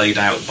that are laid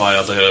out by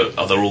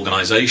other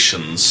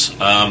organisations.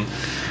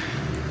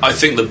 I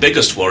think the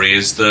biggest worry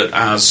is that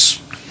as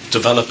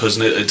developers,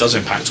 and it does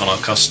impact on our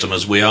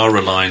customers, we are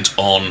reliant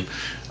on,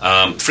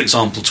 for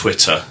example,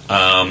 Twitter.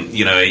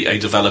 A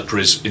developer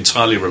is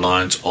entirely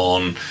reliant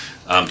on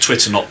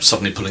Twitter not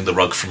suddenly pulling the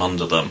rug from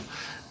under them.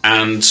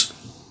 And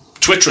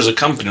Twitter as a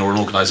company or an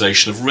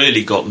organisation have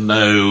really got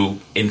no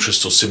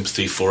interest or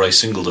sympathy for a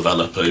single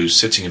developer who's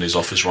sitting in his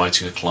office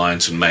writing a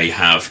client and may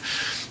have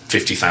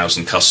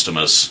 50,000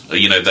 customers.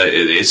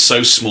 It's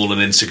so small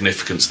and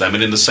insignificant to them.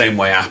 And in the same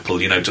way, Apple,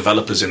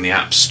 developers in the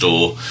App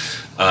Store,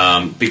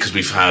 because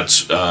we've had,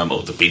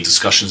 or there've been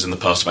discussions in the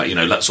past about,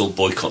 let's all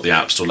boycott the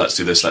App Store, let's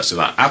do this, let's do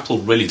that. Apple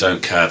really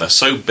don't care. They're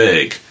so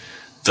big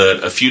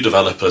that a few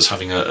developers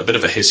having a bit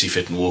of a hissy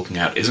fit and walking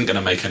out isn't going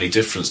to make any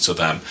difference to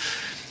them.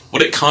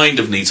 What it kind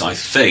of needs, I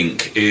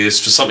think, is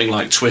for something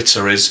like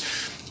Twitter is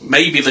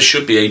maybe there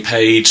should be a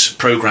paid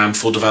program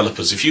for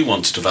developers. If you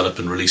want to develop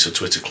and release a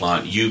Twitter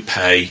client, you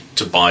pay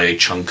to buy a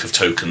chunk of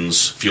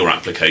tokens for your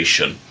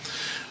application.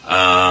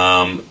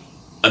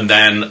 And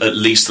then at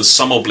least there's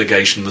some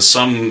obligation, there's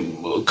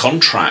some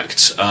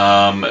contract,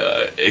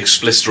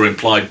 explicit or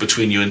implied,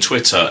 between you and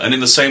Twitter. And in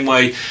the same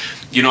way,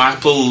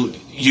 Apple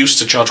used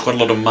to charge quite a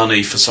lot of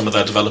money for some of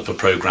their developer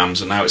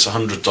programs, and now it's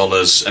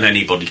 $100 and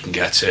anybody can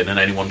get in and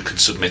anyone can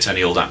submit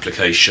any old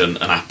application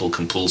and Apple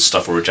can pull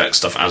stuff or reject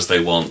stuff as they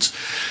want.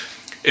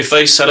 If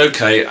they said,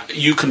 okay,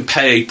 you can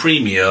pay a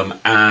premium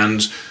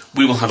and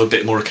we will have a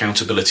bit more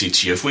accountability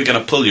to you. If we're going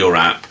to pull your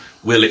app,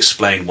 we'll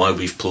explain why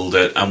we've pulled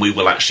it and we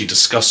will actually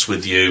discuss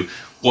with you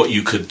what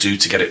you could do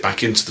to get it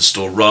back into the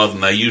store, rather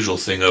than their usual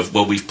thing of,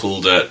 well, we've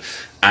pulled it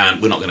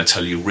and we're not going to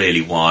tell you really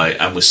why,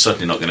 and we're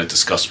certainly not going to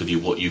discuss with you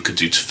what you could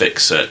do to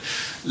fix it.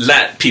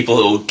 Let people,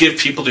 or give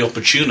people the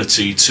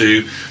opportunity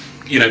to,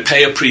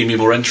 pay a premium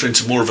or enter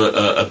into more of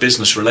a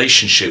business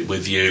relationship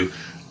with you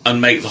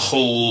and make the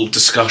whole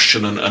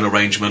discussion and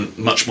arrangement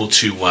much more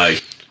two-way.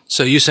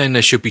 So you're saying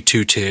there should be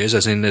two tiers,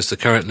 as in there's the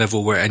current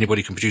level where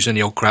anybody can produce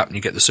any old crap and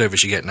you get the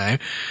service you get now?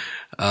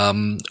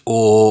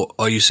 Or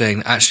are you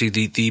saying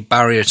actually the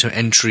barrier to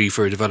entry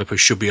for a developer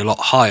should be a lot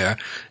higher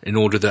in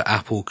order that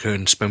Apple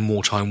can spend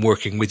more time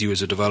working with you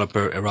as a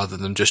developer rather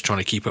than just trying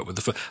to keep up with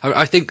the...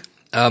 I think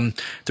there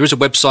is a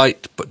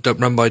website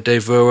run by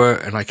Dave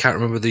Verwer, and I can't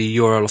remember the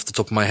URL off the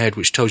top of my head,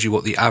 which tells you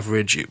what the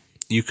average...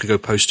 You can go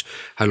post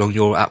how long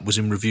your app was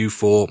in review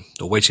for,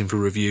 or waiting for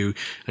review,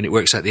 and it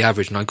works out the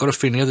average. And I got a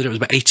feeling the other day it was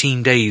about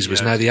 18 days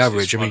was now the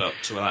average. Up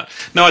to that.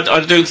 No,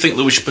 I don't think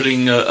that we should put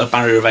in a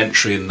barrier of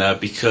entry in there,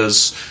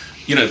 because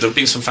there have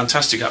been some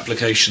fantastic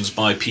applications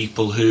by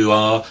people who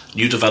are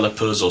new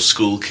developers or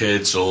school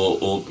kids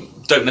or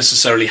don't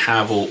necessarily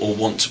have or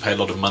want to pay a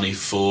lot of money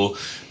for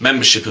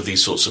membership of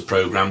these sorts of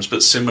programs,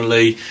 but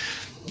similarly,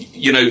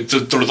 there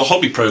are the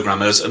hobby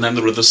programmers, and then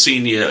there are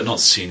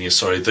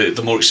the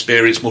the more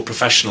experienced, more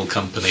professional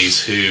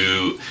companies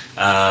who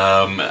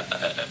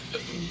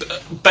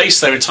base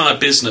their entire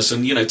business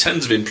and,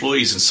 tens of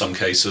employees in some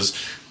cases,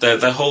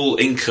 their whole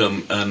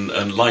income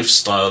and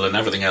lifestyle and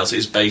everything else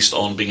is based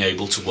on being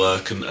able to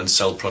work and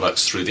sell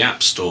products through the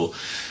App Store.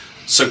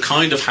 So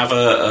kind of have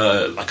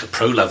a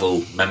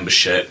pro-level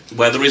membership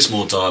where there is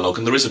more dialogue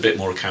and there is a bit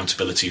more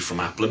accountability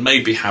from Apple, and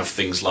maybe have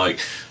things like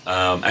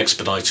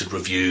expedited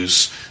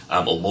reviews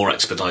or more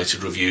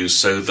expedited reviews,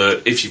 so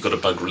that if you've got a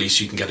bug release,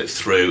 you can get it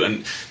through.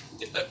 And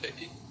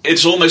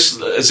it's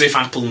almost as if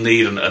Apple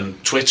need,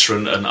 and Twitter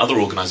and other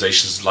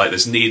organisations like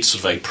this need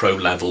sort of a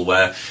pro-level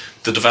where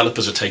the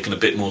developers are taken a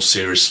bit more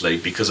seriously,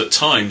 because at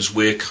times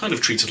we're kind of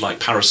treated like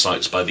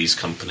parasites by these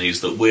companies,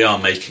 that we are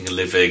making a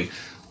living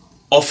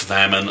off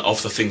them and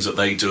off the things that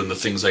they do and the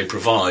things they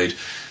provide.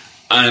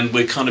 And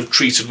we're kind of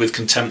treated with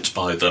contempt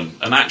by them.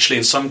 And actually,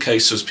 in some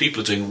cases,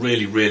 people are doing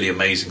really, really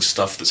amazing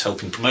stuff that's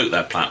helping promote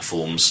their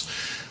platforms.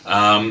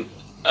 And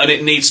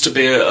it needs to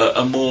be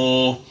a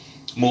more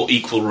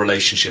equal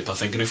relationship, I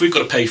think. And if we've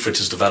got to pay for it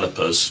as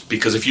developers,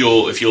 because if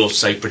you're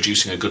say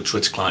producing a good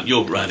Twitter client,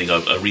 you're earning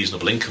a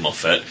reasonable income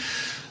off it.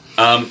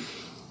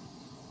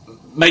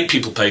 Make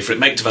people pay for it,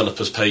 make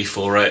developers pay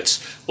for it,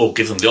 or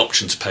give them the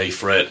option to pay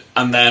for it,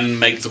 and then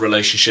make the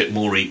relationship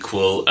more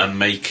equal and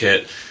make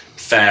it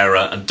fairer,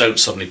 and don't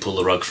suddenly pull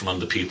the rug from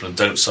under people and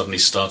don't suddenly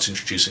start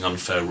introducing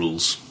unfair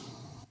rules.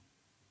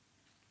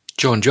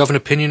 John, do you have an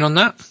opinion on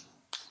that?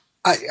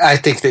 I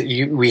think that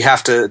we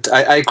have to.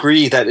 I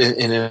agree that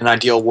in an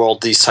ideal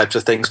world, these types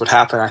of things would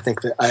happen. I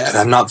think that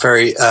I'm not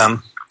very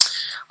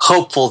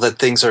hopeful that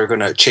things are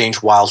going to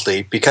change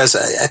wildly, because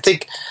I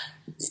think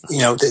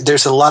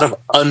there's a lot of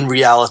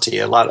unreality,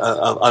 a lot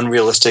of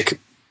unrealistic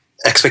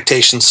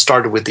expectations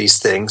started with these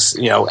things.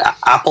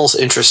 Apple's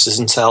interest is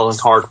in selling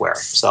hardware.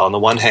 So on the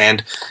one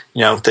hand,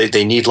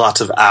 they need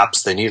lots of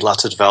apps, they need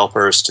lots of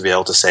developers to be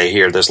able to say,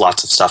 here, there's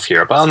lots of stuff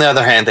here. But on the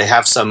other hand, they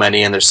have so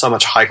many and there's so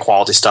much high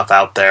quality stuff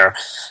out there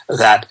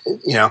that,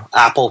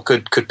 Apple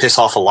could piss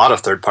off a lot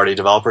of third party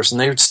developers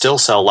and they would still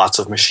sell lots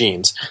of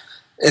machines.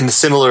 And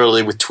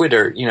similarly with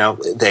Twitter,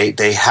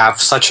 they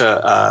have such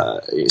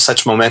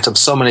momentum,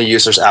 so many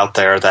users out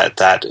there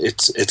that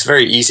it's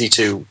very easy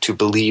to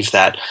believe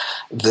that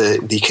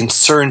the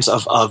concerns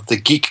of the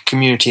geek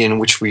community in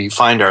which we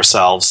find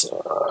ourselves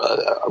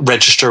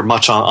register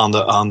much on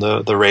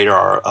the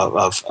radar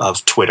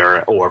of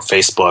Twitter or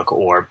Facebook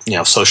or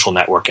social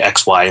network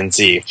X, Y, and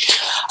Z.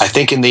 I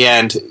think in the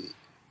end,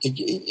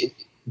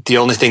 the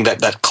only thing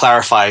that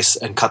clarifies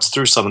and cuts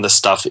through some of this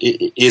stuff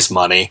is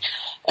money.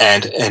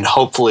 And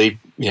hopefully,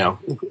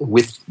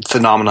 with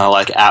phenomena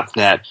like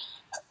AppNet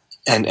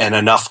and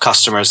enough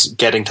customers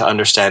getting to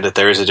understand that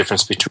there is a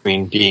difference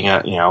between being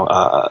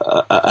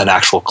an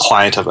actual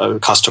client of a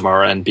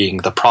customer and being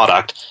the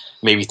product,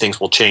 maybe things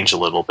will change a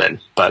little bit.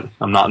 But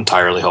I'm not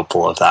entirely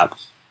hopeful of that.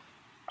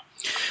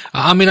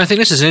 I mean, I think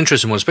this is an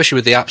interesting one, especially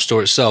with the App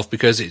Store itself,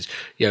 because it's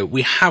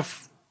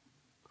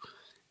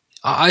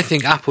I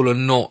think Apple are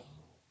not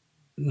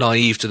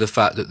naive to the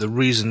fact that the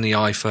reason the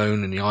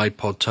iPhone and the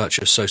iPod Touch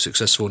are so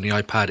successful and the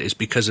iPad is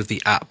because of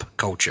the app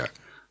culture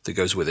that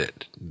goes with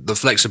it. The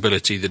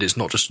flexibility that it's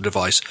not just a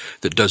device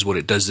that does what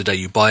it does the day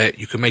you buy it.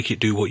 You can make it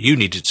do what you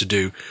need it to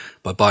do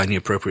by buying the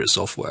appropriate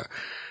software.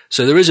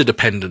 So there is a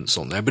dependence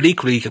on there, but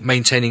equally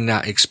maintaining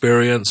that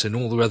experience and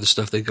all the other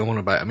stuff they go on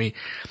about. I mean,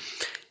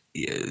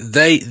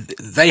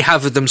 they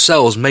have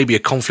themselves maybe a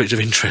conflict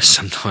of interest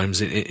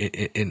sometimes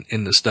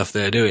in the stuff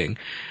they're doing.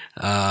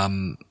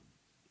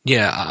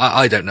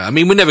 I don't know. I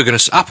mean, we're never going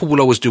to. Apple will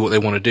always do what they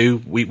want to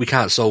do. We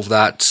can't solve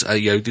that.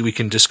 We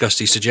can discuss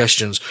these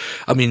suggestions.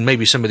 I mean,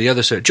 maybe some of the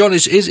other. John,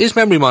 is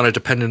Memory Miner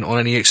dependent on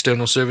any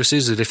external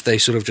services? That if they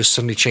sort of just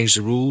suddenly change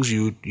the rules,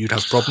 you'd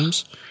have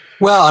problems?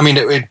 Well, I mean,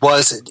 it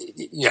was,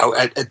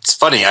 it's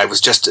funny. I was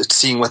just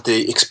seeing what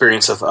the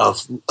experience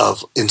of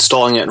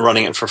installing it and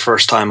running it for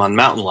first time on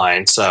Mountain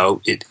Lion.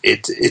 So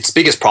its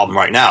biggest problem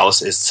right now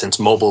is since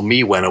Mobile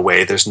Me went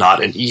away, there's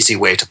not an easy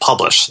way to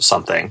publish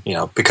something,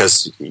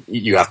 because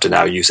you have to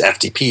now use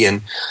FTP,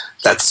 and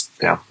that's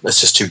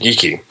just too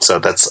geeky. So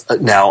that's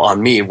now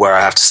on me, where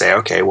I have to say,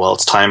 okay, well,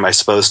 it's time, I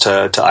suppose,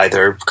 to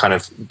either kind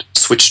of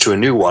switch to a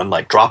new one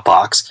like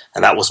Dropbox,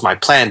 and that was my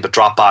plan. But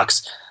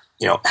Dropbox,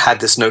 had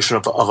this notion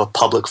of a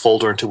public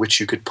folder into which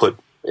you could put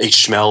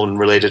HTML and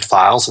related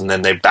files, and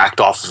then they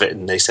backed off of it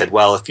and they said,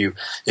 well, if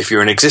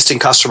you're an existing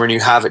customer and you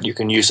have it, you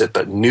can use it,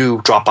 but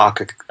new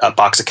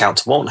Dropbox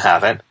accounts won't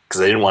have it, because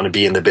they didn't want to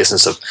be in the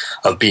business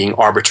of being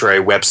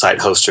arbitrary website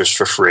hosters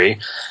for free.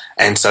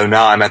 And so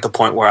now I'm at the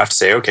point where I have to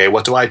say, okay,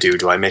 what do I do?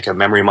 Do I make a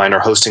Memory Miner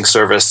hosting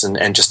service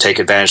and just take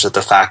advantage of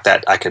the fact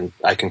that I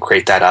can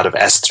create that out of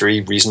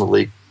S3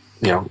 reasonably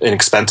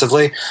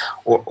inexpensively,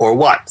 or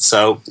what?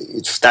 So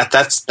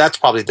that's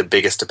probably the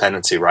biggest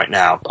dependency right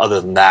now.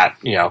 Other than that,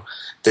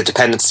 the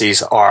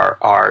dependencies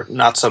are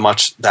not so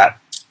much that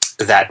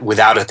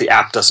without it the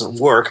app doesn't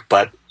work,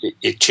 but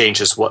it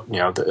changes what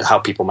how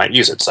people might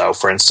use it. So,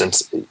 for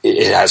instance,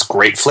 it has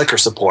great Flickr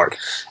support,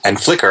 and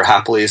Flickr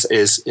happily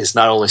is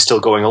not only still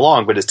going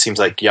along, but it seems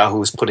like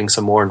Yahoo's putting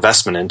some more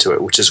investment into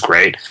it, which is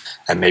great,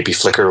 and maybe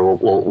Flickr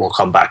will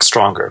come back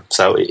stronger.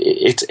 So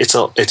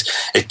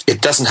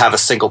it doesn't have a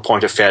single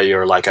point of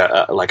failure like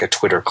a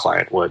Twitter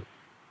client would.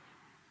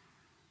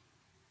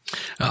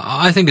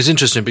 I think it's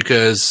interesting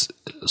because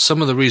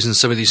some of the reasons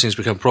some of these things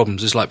become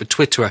problems is like with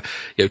Twitter.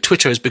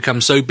 Twitter has become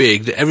so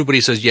big that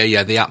everybody says,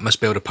 the app must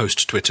be able to post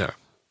to Twitter.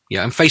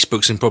 Yeah, and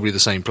Facebook's in probably the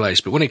same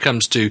place. But when it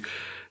comes to,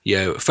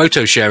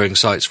 photo sharing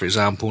sites, for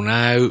example,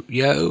 now,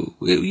 it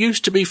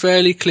used to be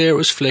fairly clear it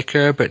was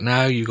Flickr, but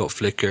now you've got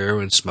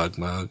Flickr and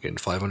SmugMug and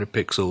 500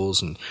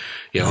 Pixels and,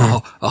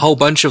 a whole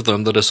bunch of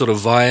them that are sort of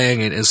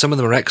vying, and some of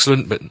them are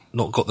excellent, but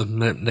not got the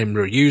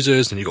number of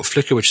users. And you've got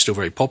Flickr, which is still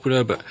very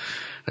popular, but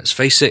let's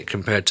face it,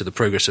 compared to the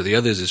progress of the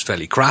others, is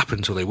fairly crap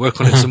until they work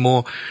on it some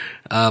more.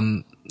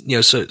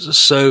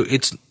 so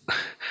it's,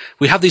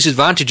 we have these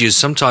advantages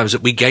sometimes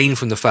that we gain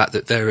from the fact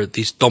that there are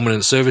these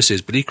dominant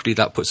services, but equally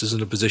that puts us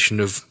in a position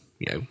of,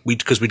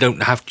 because we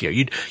don't have,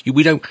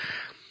 we don't,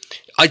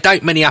 I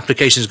doubt many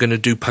applications are going to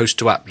do post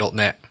to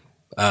app.net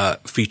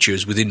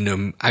features within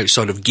them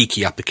outside of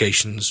geeky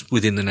applications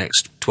within the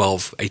next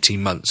 12,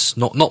 18 months.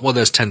 Not while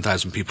there's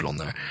 10,000 people on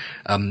there.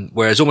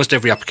 Whereas almost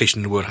every application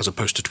in the world has a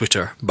post to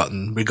Twitter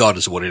button,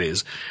 regardless of what it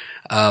is,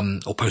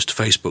 or post to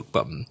Facebook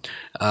button.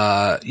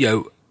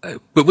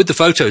 But with the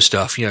photo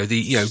stuff,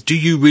 do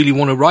you really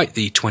want to write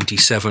the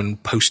 27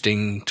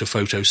 posting to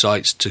photo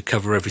sites to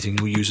cover everything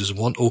your users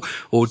want?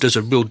 Or does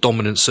a real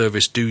dominant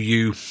service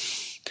do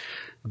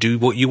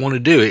what you want to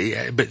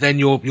do? But then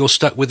you're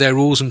stuck with their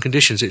rules and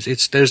conditions.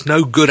 There's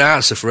no good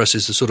answer for us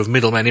as the sort of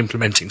middleman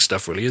implementing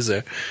stuff, really, is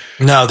there?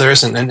 No, there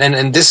isn't.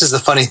 And this is the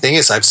funny thing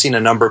is I've seen a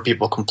number of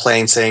people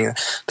complain saying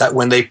that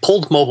when they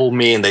pulled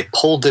MobileMe and they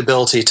pulled the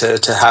ability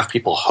to have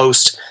people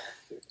host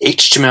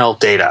HTML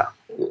data,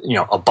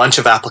 a bunch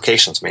of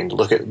applications. I mean,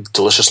 look at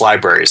Delicious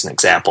Library as an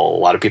example. A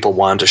lot of people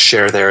wanted to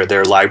share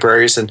their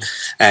libraries, and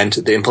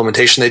the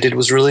implementation they did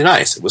was really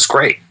nice. It was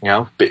great.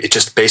 It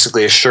just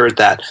basically assured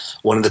that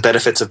one of the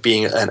benefits of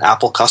being an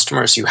Apple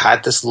customer is you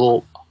had this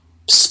little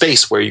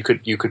space where you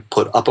could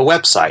put up a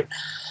website.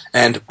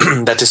 And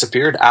that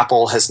disappeared.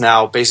 Apple has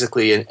now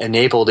basically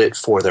enabled it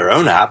for their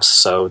own apps.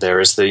 So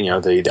there is the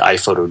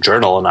iPhoto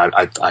Journal, and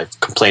I've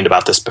complained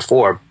about this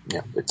before.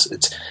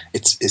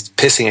 It's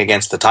pissing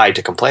against the tide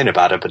to complain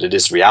about it, but it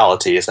is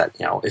reality. Is that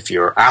if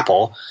you're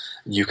Apple,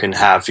 you can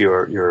have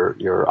your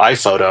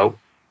iPhoto,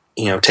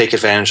 take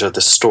advantage of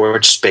the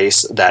storage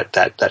space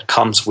that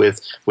comes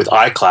with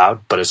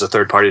iCloud, but as a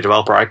third party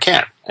developer, I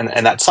can't,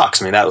 and that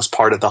sucks. I mean, that was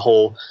part of the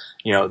whole.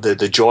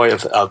 The joy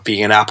of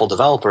being an Apple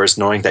developer is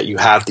knowing that you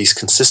have these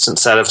consistent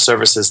set of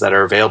services that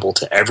are available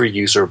to every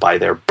user by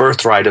their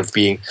birthright of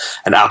being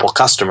an Apple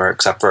customer,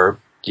 except for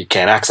you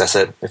can't access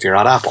it if you're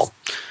not Apple.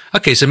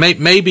 Okay, so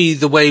maybe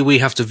the way we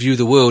have to view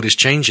the world is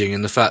changing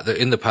in the fact that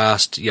in the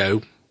past,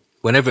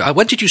 when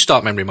did you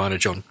start Memory Miner,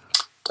 John?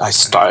 I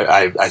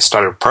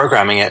started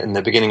programming it in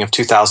the beginning of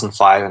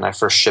 2005, and I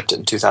first shipped it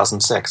in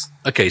 2006.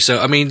 Okay, so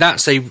I mean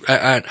that's an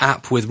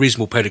app with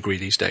reasonable pedigree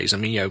these days. I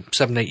mean,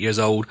 7, 8 years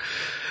old.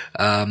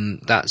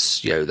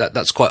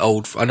 That's quite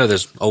old. I know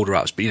there's older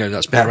apps, but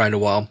that's been around a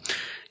while.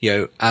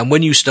 And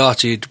when you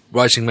started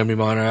writing Memory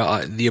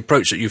Miner, the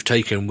approach that you've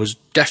taken was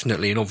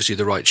definitely and obviously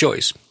the right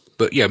choice.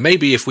 But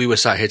maybe if we were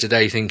sat here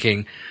today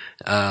thinking,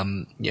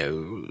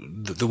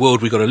 the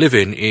world we've got to live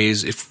in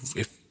is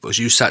if as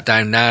you sat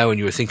down now and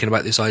you were thinking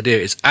about this idea,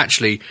 it's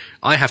actually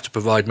I have to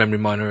provide Memory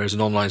Miner as an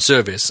online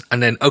service,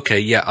 and then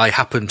I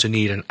happen to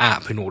need an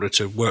app in order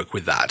to work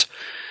with that.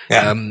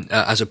 Yeah.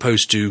 As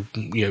opposed to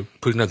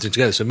putting everything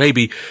together. So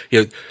maybe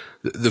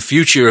the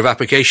future of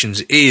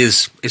applications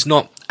is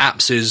not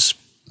apps is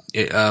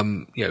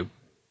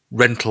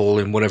rental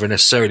and whatever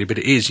necessarily, but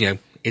it is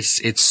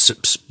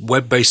it's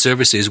web-based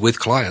services with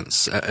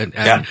clients,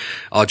 and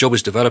our job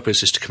as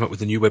developers is to come up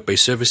with the new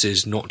web-based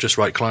services, not just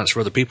write clients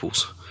for other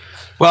people's.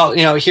 Well,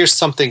 here's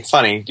something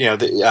funny.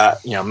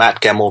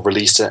 Matt Gemmell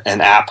released an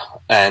app,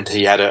 and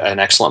he had an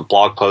excellent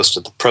blog post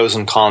of the pros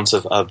and cons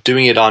of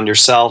doing it on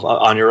yourself,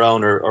 on your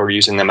own, or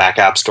using the Mac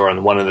App Store.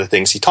 And one of the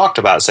things he talked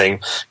about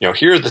saying,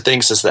 here are the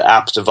things as the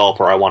app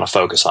developer I want to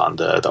focus on: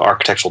 the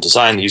architectural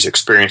design, the user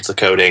experience, the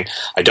coding.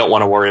 I don't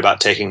want to worry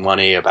about taking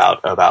money,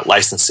 about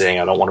licensing.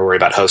 I don't want to worry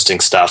about hosting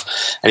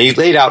stuff. And he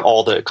laid out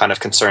all the kind of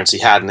concerns he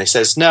had, and he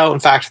says, no, in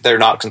fact, they're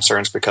not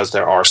concerns because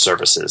there are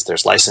services.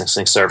 There's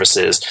licensing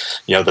services.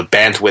 The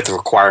bandwidth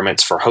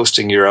requirements for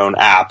hosting your own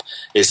app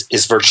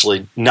is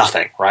virtually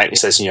nothing, right? He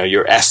says,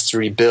 your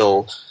S3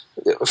 bill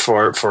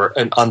for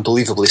an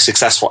unbelievably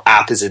successful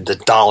app is in the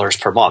dollars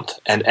per month,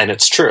 and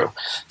it's true.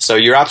 So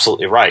you're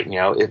absolutely right.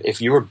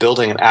 If you were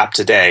building an app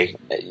today,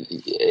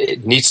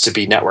 it needs to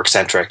be network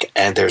centric,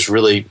 and there's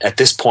really at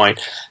this point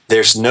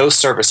there's no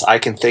service I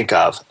can think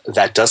of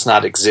that does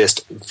not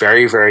exist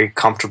very, very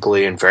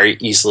comfortably and very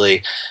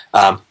easily.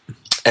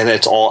 And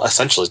it's all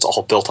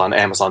built on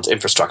Amazon's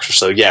infrastructure.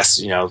 So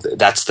yes,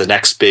 that's the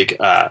next big,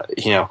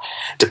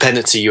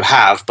 dependency you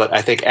have. But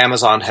I think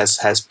Amazon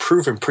has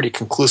proven pretty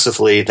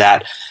conclusively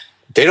that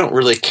they don't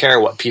really care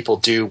what people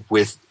do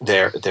with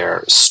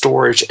their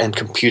storage and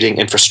computing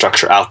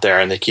infrastructure out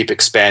there, and they keep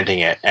expanding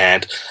it.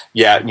 And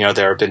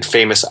there have been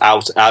famous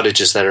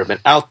outages that have been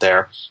out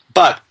there,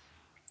 but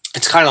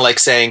it's kind of like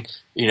saying,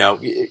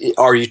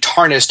 are you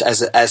tarnished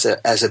as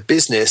a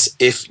business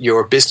if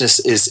your business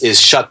is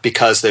shut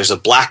because there's a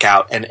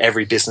blackout and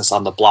every business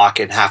on the block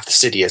and half the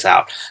city is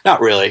out? Not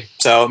really.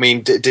 So, I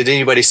mean, did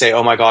anybody say,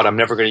 oh my God, I'm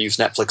never going to use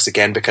Netflix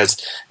again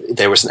because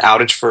there was an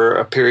outage for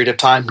a period of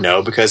time?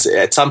 No, because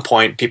at some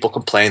point people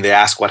complain, they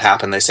ask what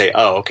happened, they say,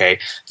 oh, okay,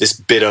 this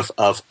bit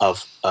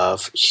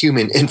of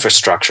human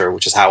infrastructure,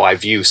 which is how I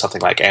view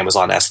something like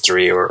Amazon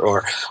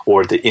S3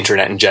 or the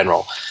internet in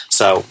general.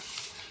 So,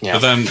 yeah.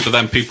 But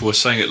then people were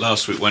saying it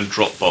last week when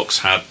Dropbox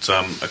had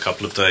a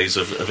couple of days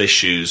of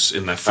issues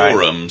in their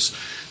forums.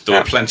 Right. there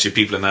were plenty of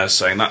people in there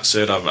saying, that's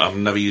it,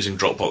 I'm never using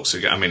Dropbox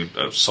again. I mean,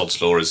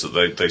 sod's law is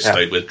that they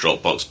stayed with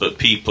Dropbox, but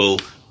people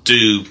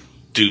do,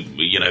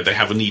 they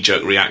have a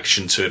knee-jerk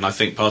reaction to it, and I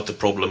think part of the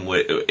problem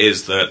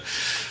is that,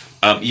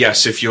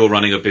 yes, if you're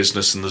running a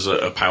business and there's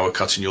a power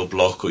cut in your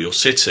block or your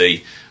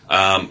city,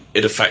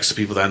 it affects the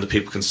people there and the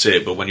people can see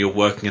it, but when you're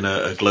working in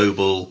a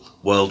global,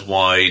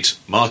 worldwide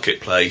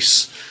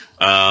marketplace,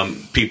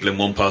 people in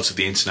one part of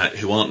the internet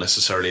who aren't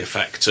necessarily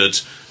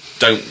affected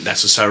don't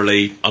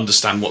necessarily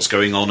understand what's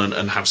going on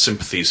and have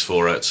sympathies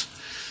for it.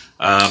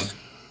 Go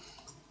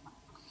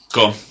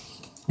on.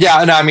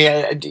 Yeah, no, I mean,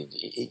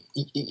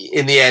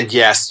 in the end,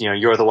 yes,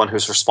 you're the one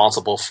who's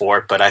responsible for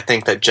it, but I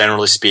think that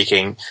generally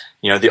speaking,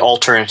 the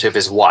alternative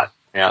is what?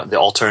 The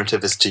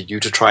alternative is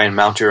to try and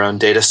mount your own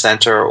data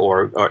center,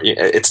 or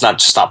it's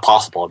just not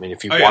possible. I mean,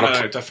 if you want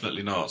to,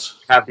 definitely not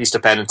have these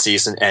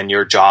dependencies, and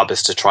your job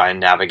is to try and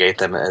navigate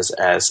them as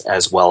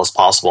well as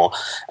possible.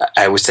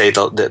 I would say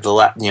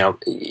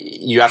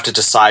you have to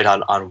decide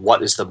on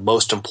what is the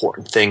most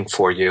important thing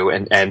for you,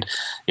 and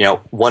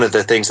one of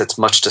the things that's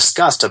much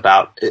discussed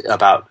about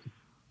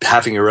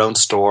having your own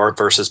store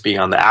versus being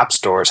on the app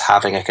store is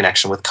having a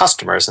connection with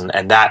customers,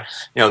 and that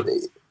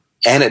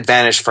an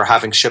advantage for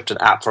having shipped an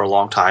app for a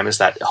long time is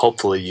that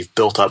hopefully you've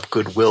built up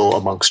goodwill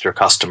amongst your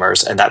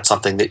customers, and that's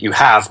something that you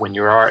have when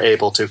you are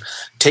able to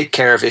take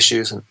care of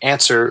issues and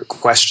answer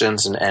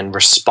questions and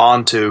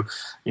respond to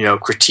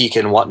critique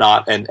and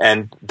whatnot.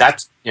 And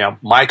that's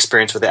my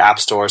experience with the app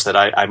stores, that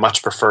I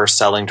much prefer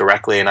selling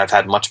directly, and I've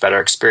had much better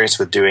experience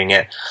with doing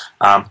it.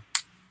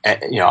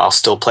 I'll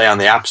still play on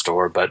the App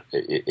Store, but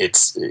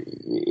it's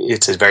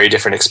a very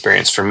different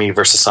experience for me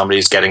versus somebody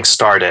who's getting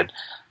started.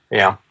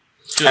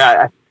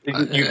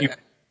 You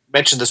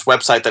mentioned this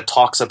website that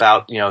talks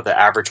about the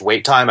average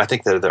wait time. I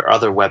think that there are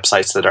other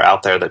websites that are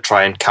out there that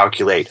try and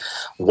calculate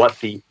what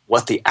the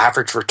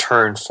average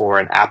return for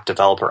an app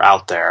developer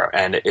out there,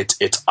 and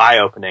it's eye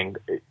opening.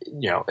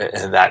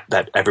 And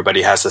that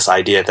everybody has this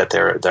idea that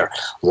there are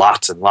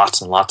lots and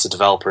lots and lots of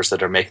developers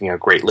that are making a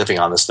great living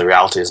on this. The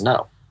reality is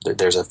no.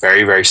 There's a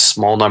very, very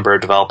small number of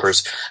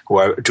developers who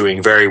are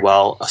doing very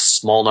well, a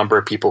small number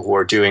of people who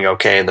are doing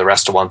okay, and the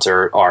rest of ones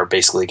are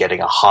basically getting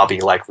a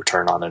hobby-like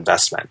return on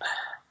investment.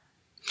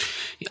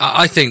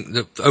 I think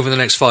that over the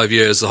next 5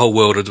 years, the whole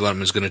world of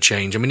development is going to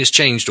change. I mean, it's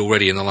changed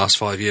already in the last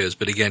 5 years,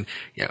 but again,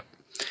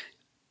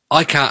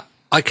 I can't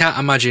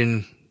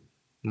imagine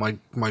my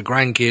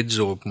grandkids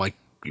or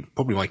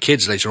probably my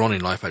kids later on in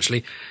life,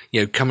 actually,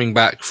 coming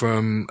back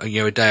from,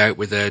 a day out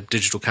with their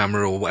digital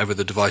camera or whatever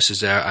the device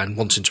is there and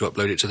wanting to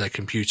upload it to their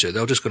computer.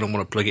 They're just going to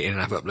want to plug it in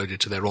and have it uploaded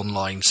to their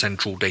online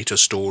central data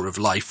store of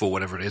life or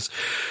whatever it is,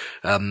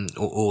 or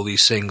all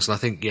these things. And I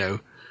think,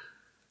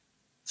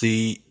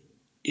 the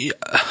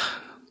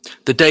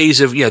days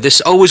of,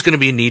 there's always going to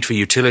be a need for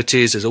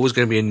utilities. There's always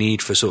going to be a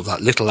need for sort of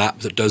that little app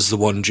that does the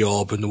one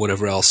job and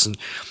whatever else. And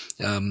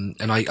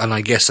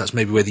I guess that's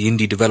maybe where the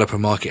indie developer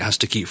market has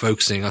to keep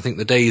focusing. I think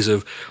the days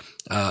of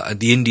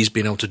the indies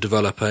being able to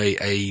develop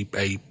a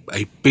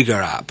bigger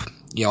app,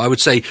 I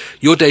would say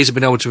your days of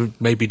being able to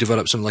maybe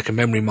develop something like a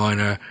memory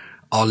miner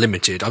are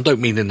limited. I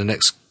don't mean in the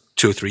next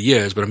 2 or 3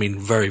 years, but I mean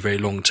very, very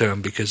long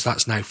term, because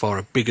that's now far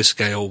a bigger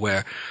scale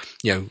where,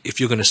 if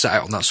you're going to set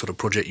out on that sort of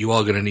project, you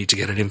are going to need to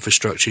get an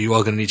infrastructure. You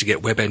are going to need to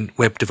get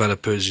web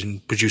developers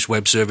and produce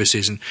web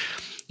services. And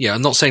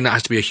I'm not saying that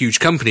has to be a huge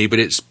company, but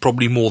it's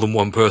probably more than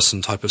one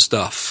person type of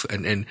stuff.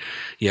 And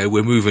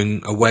we're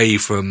moving away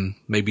from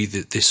maybe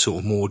this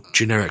sort of more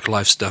generic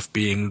life stuff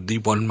being the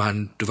one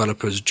man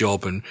developer's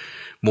job, and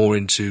more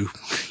into,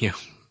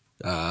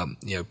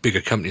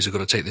 bigger companies have got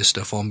to take this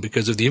stuff on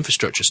because of the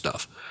infrastructure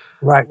stuff.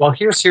 Right. Well,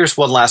 here's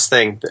one last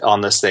thing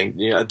on this thing.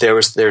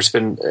 There's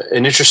been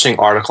an interesting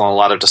article and a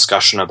lot of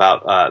discussion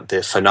about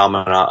the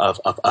phenomena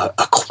of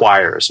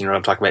acquirers.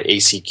 I'm talking about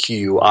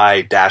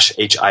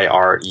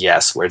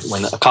ACQUI-HIRES, where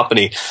when a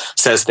company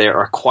says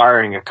they're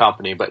acquiring a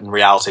company, but in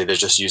reality they're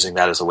just using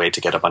that as a way to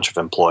get a bunch of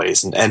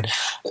employees. And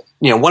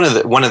one of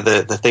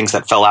the things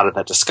that fell out of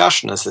that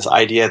discussion is this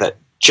idea that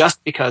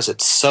just because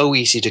it's so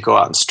easy to go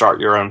out and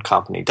start your own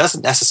company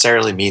doesn't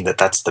necessarily mean that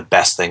that's the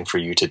best thing for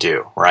you to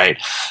do, right?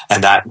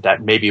 And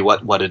that maybe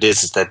what it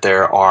is that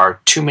there are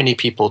too many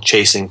people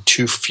chasing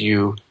too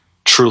few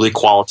truly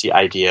quality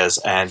ideas,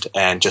 and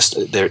just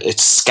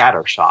it's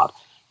scattershot.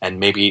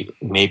 And maybe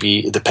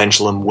the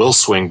pendulum will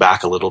swing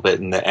back a little bit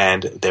in the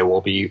end. There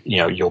will be,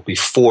 you'll be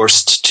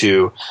forced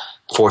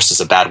is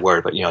a bad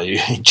word, but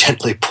you're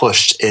gently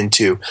pushed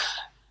into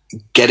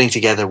getting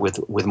together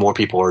with more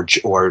people or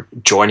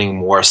joining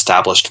more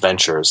established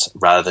ventures,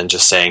 rather than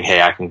just saying,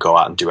 hey, I can go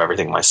out and do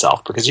everything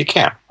myself, because you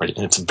can't. Right?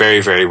 It's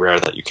very, very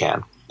rare that you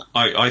can.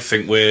 I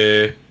think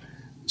we're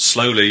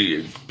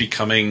slowly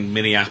becoming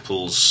mini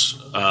Apples,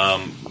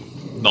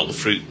 not the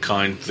fruit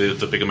kind,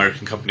 the big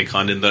American company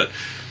kind, in that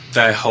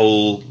their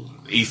whole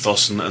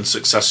ethos and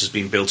success has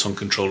been built on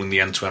controlling the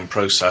end-to-end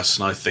process,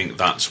 and I think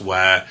that's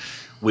where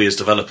we as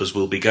developers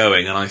will be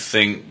going. And I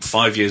think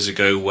 5 years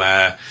ago,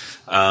 where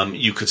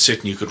you could sit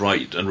and you could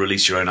write and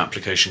release your own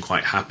application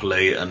quite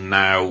happily. And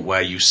now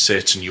where you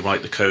sit and you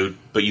write the code,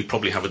 but you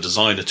probably have a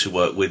designer to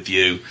work with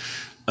you,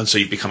 and so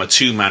you become a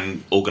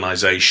two-man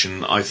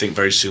organization. I think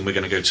very soon we're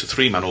going to go to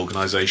three-man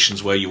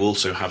organizations where you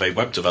also have a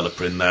web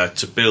developer in there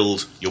to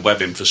build your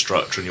web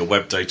infrastructure and your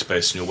web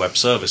database and your web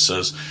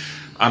services.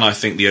 And I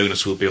think the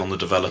onus will be on the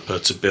developer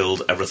to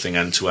build everything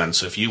end-to-end.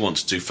 So if you want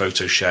to do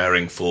photo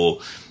sharing for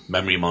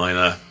Memory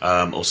Miner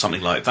or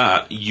something like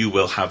that, you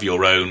will have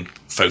your own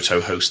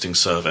photo hosting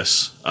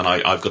service. And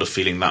I've got a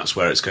feeling that's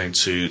where it's going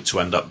to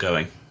end up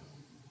going.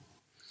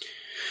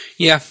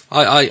 Yeah,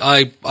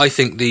 I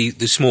think the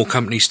small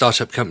company,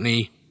 startup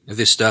company of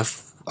this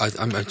stuff,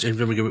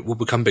 will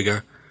become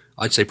bigger.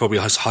 I'd say probably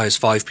as high as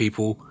 5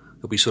 people.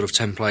 There'll be sort of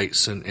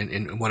templates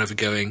and whatever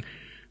going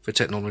for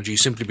technology,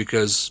 simply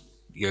because,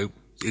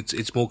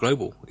 it's more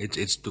global.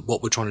 It's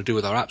what we're trying to do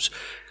with our apps.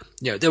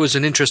 There was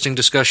an interesting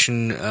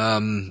discussion,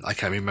 I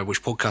can't remember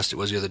which podcast it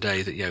was the other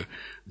day, that,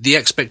 the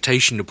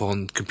expectation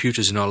upon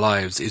computers in our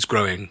lives is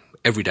growing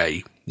every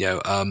day.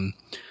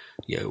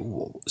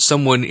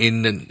 Someone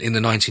in the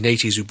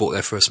 1980s who bought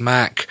their first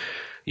Mac,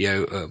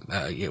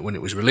 when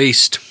it was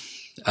released,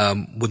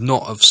 would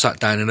not have sat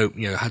down and,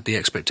 had the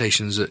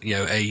expectations that,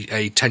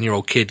 a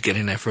 10-year-old kid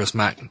getting their first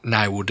Mac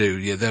now will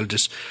do. They'll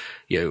just,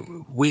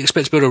 we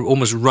expect to be able to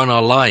almost run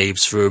our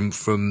lives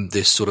from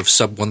this sort of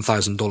sub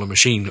 $1,000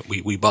 machine that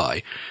we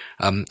buy,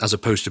 as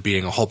opposed to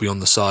being a hobby on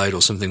the side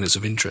or something that's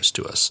of interest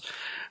to us.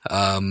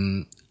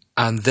 And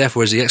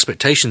therefore, as the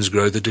expectations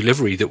grow, the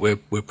delivery that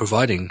we're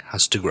providing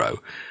has to grow.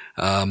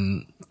 A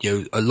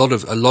lot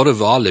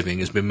of our living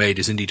has been made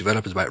as indie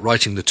developers about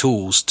writing the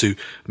tools to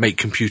make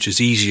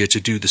computers easier to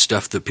do the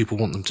stuff that people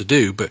want them to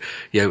do. But,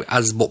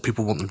 as what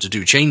people want them to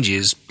do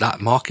changes, that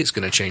market's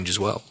going to change as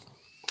well.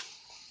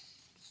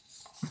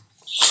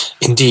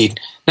 Indeed.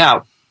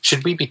 Now,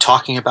 should we be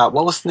talking about,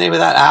 what was the name of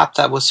that app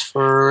that was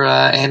for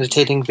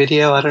annotating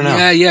video? I don't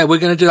know. Yeah, we're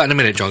going to do that in a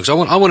minute, John, because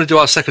I want to do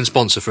our second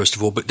sponsor first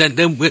of all, but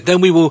then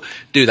we will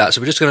do that.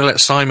 So we're just going to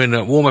let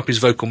Simon warm up his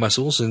vocal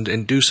muscles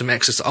and do some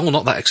exercise. Oh,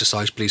 not that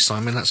exercise, please,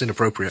 Simon. That's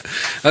inappropriate.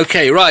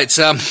 Okay, right.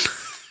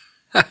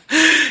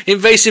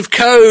 Invasive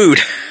Code,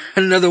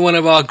 another one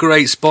of our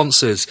great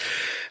sponsors.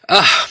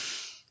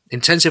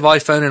 Intensive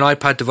iPhone and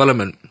iPad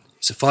development.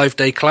 It's a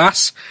 5-day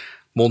class.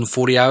 More than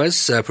 40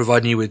 hours,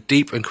 providing you with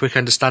deep and quick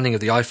understanding of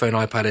the iPhone,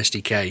 iPad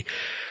SDK.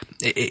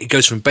 It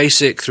goes from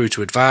basic through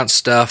to advanced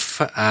stuff,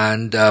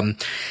 and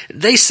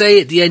they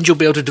say at the end you'll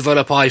be able to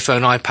develop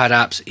iPhone, iPad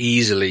apps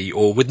easily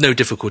or with no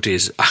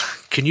difficulties.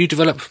 Can you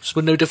develop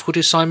with no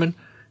difficulties, Simon?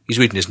 He's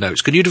reading his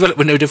notes. Can you develop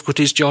with no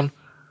difficulties, John?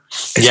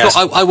 Yes.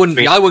 I wouldn't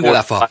go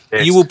that far.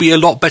 You will be a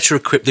lot better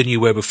equipped than you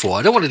were before.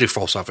 I don't want to do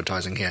false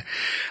advertising here.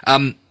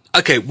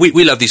 Okay,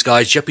 we love these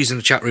guys. Jeppy's in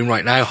the chat room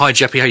right now. Hi,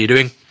 Jeppy, how you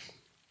doing?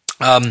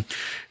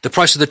 The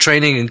price of the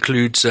training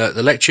includes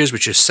the lectures,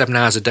 which are 7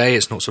 hours a day.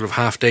 It's not sort of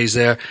half days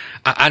there,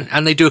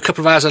 and they do a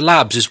couple of hours of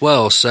labs as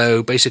well.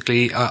 So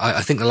basically,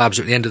 I think the labs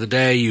are at the end of the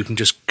day. You can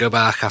just go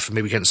back after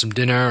maybe getting some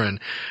dinner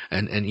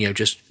and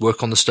just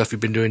work on the stuff you've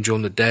been doing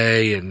during the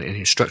day and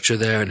instructor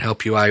there and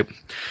help you out.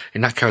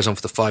 And that carries on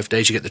for the 5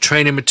 days. You get the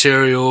training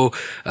material,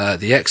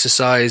 the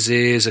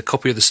exercises, a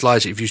copy of the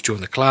slides that you've used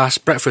during the class,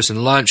 breakfast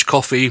and lunch,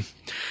 coffee.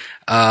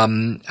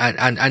 And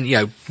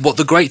what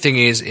the great thing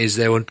is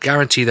they will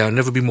guarantee there will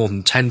never be more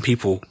than 10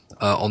 people,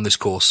 on this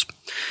course.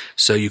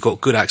 So you've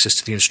got good access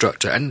to the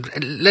instructor. And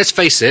let's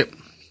face it,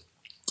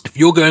 if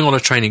you're going on a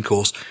training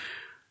course,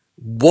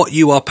 what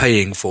you are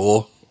paying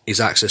for is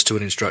access to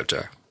an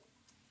instructor,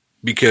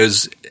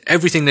 because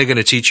everything they're going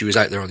to teach you is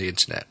out there on the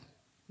internet.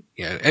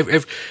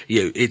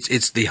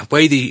 It's the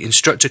way the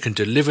instructor can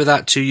deliver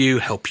that to you,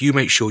 help you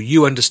make sure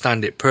you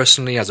understand it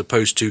personally, as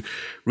opposed to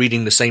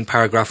reading the same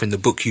paragraph in the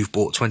book you've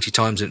bought 20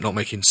 times and it not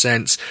making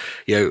sense.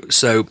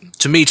 So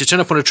to me, to turn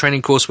up on a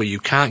training course where you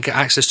can't get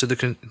access to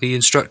the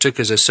instructor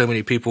because there's so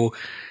many people,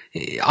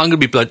 I'm going to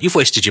be blunt, you've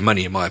wasted your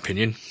money, in my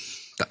opinion.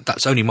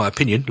 That's only my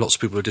opinion. Lots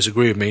of people will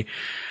disagree with me.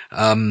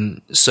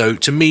 So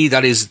to me,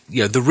 that is,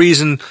 the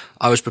reason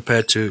I was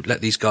prepared to let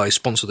these guys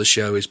sponsor the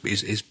show is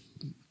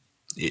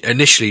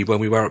initially, when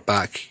we were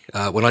back,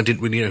 when I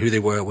didn't really know who they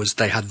were, was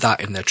they had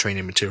that in their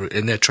training material,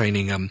 in their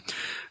training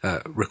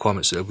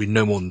requirements. So there would be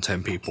no more than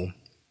 10 people.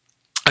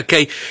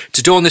 Okay,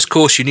 to do on this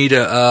course, you need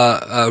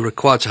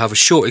required to have a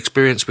short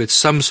experience with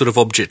some sort of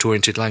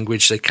object-oriented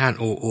language. They can't,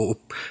 or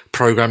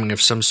programming of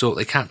some sort.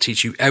 They can't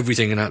teach you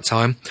everything in that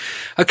time.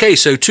 Okay,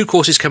 so 2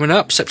 courses coming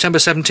up: September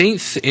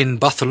 17th in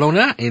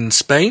Barcelona, in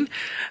Spain,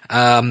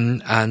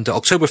 and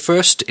October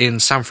 1st in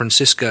San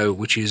Francisco,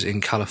 which is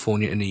in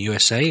California, in the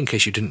USA. In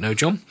case you didn't know,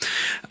 John,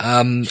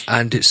 and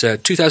it's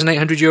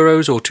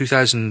 €2,800 or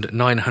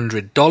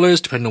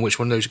 $2,900, depending on which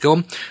one of those you go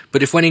on.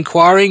 But if when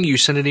inquiring, you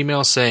send an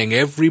email saying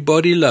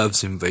everybody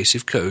loves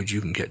Invasive Code, you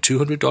can get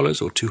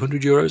 $200 or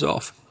 €200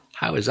 off.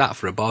 How is that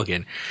for a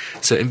bargain?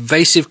 So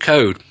Invasive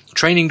Code,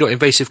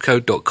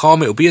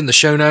 training.invasivecode.com. It'll be in the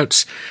show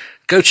notes.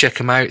 Go check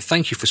them out.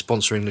 Thank you for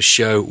sponsoring the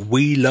show.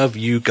 We love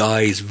you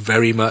guys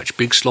very much.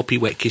 Big sloppy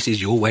wet kisses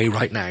your way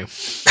right now.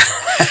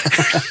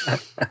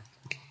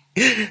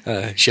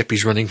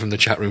 Sheppy's running from the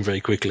chat room very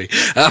quickly.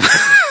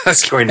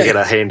 It's going to get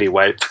a handy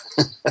wipe.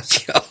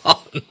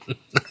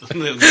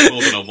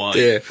 More than a wipe.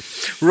 Yeah.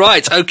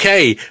 Right,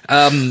 okay.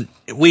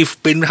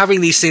 We've been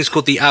having these things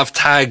called the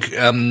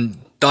avTag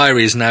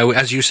diaries now.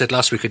 As you said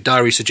last week, a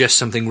diary suggests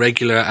something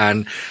regular,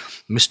 and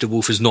Mr.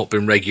 Wolf has not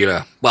been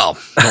regular. Well,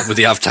 not with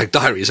the avTag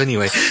diaries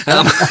anyway.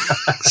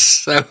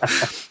 So,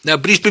 no,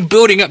 but he's been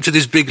building up to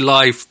this big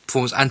live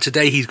performance, and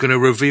today he's going to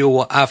reveal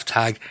what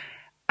avTag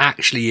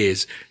actually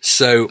is.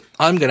 So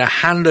I'm going to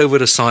hand over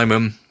to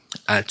Simon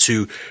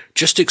to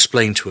just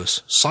explain to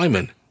us.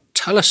 Simon,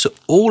 tell us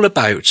all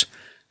about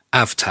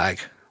avTag.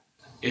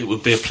 It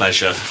would be a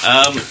pleasure.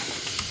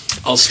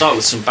 I'll start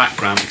with some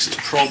background because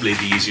it's probably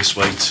the easiest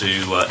way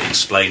to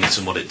explain it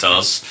and what it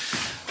does.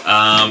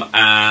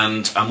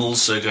 And I'm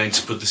also going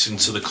to put this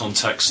into the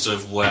context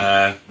of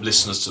where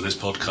listeners to this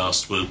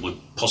podcast would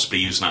possibly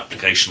use an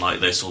application like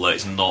this, although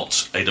it's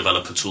not a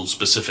developer tool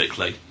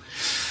specifically.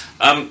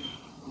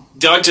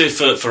 The idea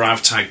for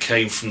avTag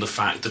came from the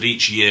fact that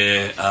each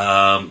year,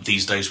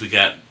 these days, we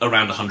get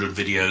around 100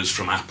 videos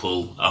from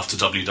Apple after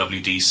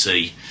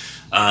WWDC.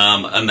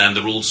 And then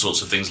there are all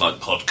sorts of things like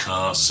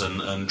podcasts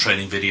and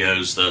training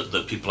videos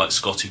that people like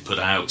Scotty put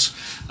out,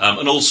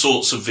 and all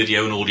sorts of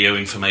video and audio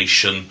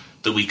information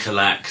that we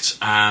collect.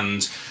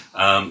 And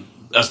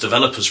as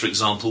developers, for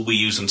example, we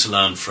use them to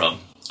learn from.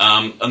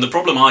 And the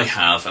problem I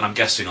have, and I'm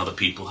guessing other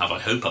people have, I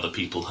hope other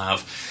people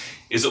have,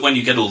 is that when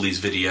you get all these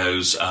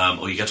videos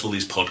or you get all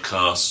these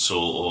podcasts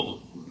or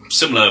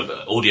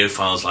similar audio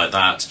files like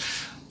that,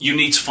 you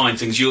need to find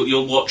things.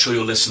 You'll watch or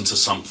you'll listen to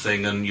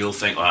something and you'll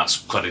think, oh, that's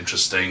quite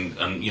interesting,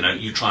 and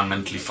you try and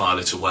mentally file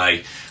it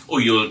away,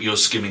 or you're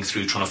skimming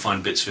through trying to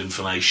find bits of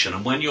information.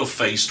 And when you're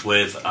faced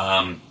with,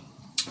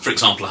 for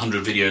example,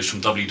 100 videos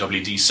from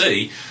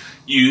WWDC,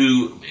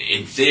 you,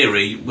 in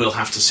theory, will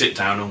have to sit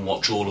down and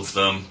watch all of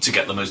them to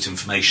get the most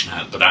information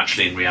out. But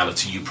actually, in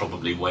reality, you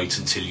probably wait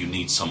until you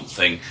need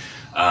something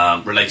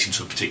relating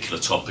to a particular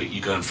topic.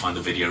 You go and find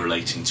the video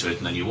relating to it,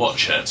 and then you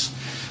watch it.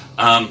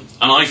 And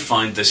I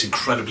find this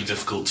incredibly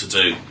difficult to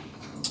do.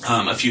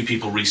 A few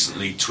people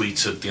recently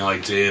tweeted the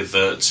idea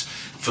that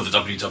for the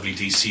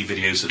WWDC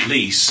videos at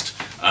least,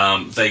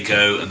 they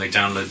go and they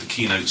download the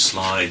keynote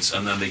slides,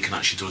 and then they can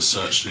actually do a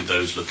search through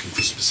those looking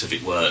for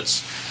specific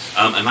words.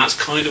 And that's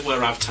kind of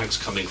where avTag's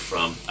coming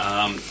from.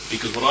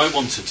 Because what I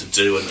wanted to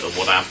do, and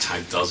what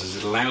avTag does, is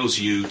it allows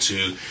you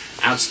to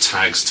add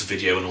tags to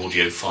video and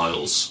audio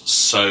files.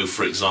 So,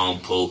 for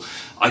example,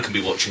 I can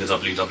be watching a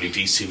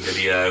WWDC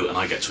video and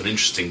I get to an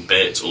interesting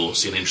bit or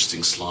see an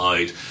interesting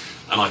slide,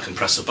 and I can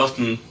press a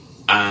button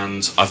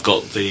and I've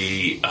got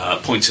the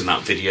point in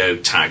that video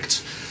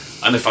tagged.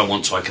 And if I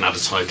want to, I can add a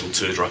title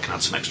to it, or I can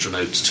add some extra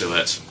notes to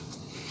it.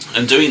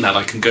 And doing that,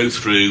 I can go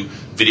through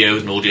video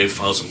and audio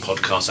files and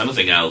podcasts,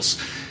 anything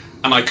else,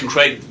 and I can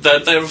create,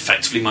 they're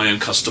effectively my own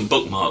custom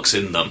bookmarks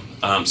in them,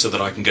 so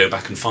that I can go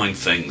back and find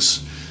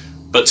things.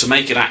 But to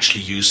make it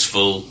actually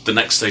useful, the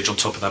next stage on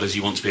top of that is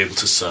you want to be able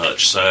to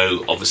search.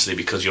 So obviously,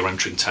 because you're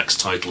entering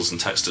text titles and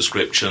text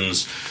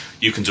descriptions,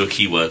 you can do a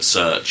keyword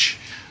search.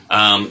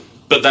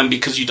 But then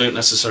because you don't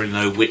necessarily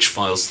know which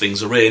files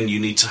things are in, you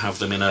need to have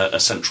them in a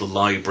central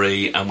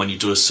library, and when you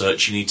do a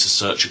search, you need to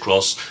search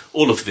across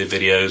all of the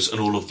videos and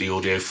all of the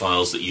audio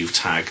files that you've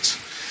tagged.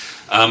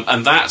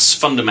 And that's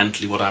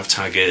fundamentally what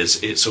avTag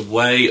is. It's a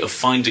way of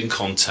finding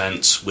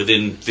content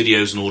within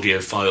videos and audio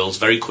files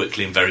very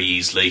quickly and very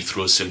easily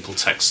through a simple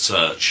text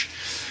search.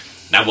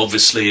 Now,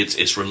 obviously,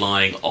 it's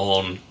relying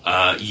on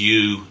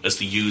you as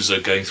the user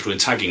going through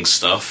and tagging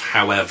stuff.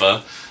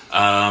 However,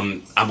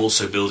 I'm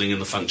also building in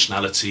the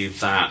functionality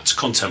that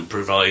content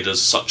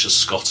providers such as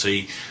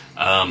Scotty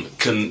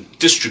can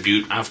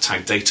distribute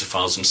avTag data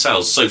files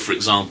themselves. So, for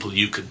example,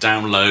 you could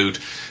download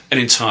an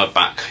entire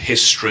back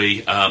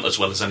history as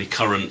well as any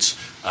current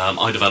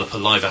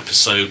iDeveloper live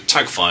episode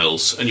tag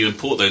files, and you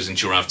import those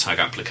into your avTag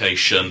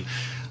application.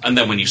 And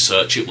then when you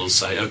search, it will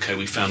say, okay,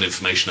 we found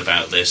information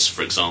about this,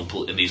 for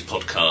example, in these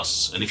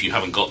podcasts. And if you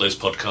haven't got those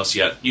podcasts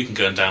yet, you can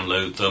go and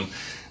download them.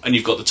 And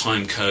you've got the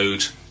time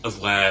code of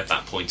where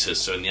that point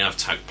is. So in the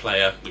avTag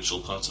player, which is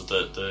all part of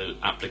the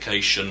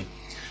application,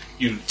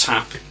 you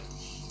tap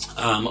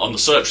on the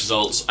search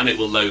results, and it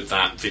will load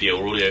that video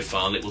or audio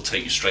file, and it will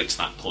take you straight to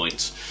that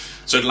point.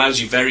 So it allows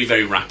you very,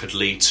 very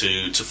rapidly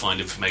to find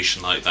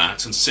information like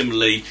that. And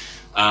similarly,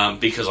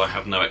 because I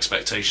have no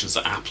expectations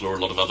that Apple or a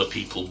lot of other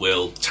people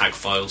will tag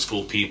files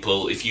for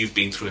people, if you've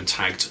been through and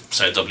tagged,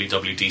 say, a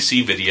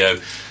WWDC video,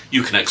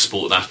 you can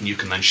export that and you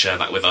can then share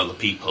that with other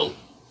people.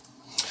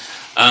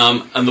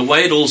 And the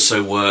way it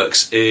also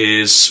works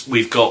is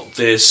we've got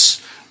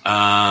this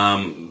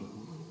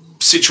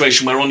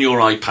situation where on your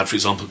iPad, for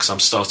example, because I'm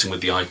starting with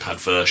the iPad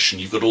version,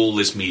 you've got all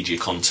this media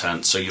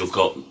content. So you've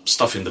got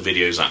stuff in the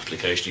videos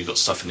application, you've got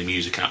stuff in the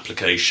music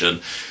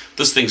application,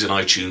 there's things in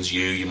iTunes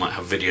U, you might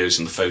have videos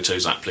in the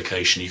photos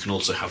application, you can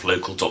also have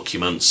local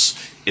documents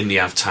in the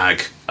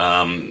avTag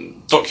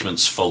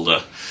documents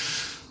folder.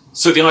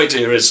 So the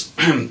idea is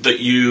that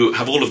you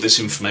have all of this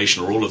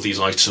information or all of these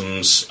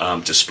items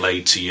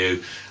displayed to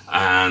you,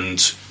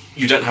 and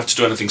you don't have to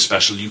do anything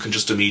special. You can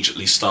just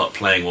immediately start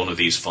playing one of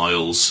these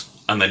files,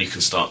 and then you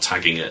can start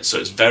tagging it. So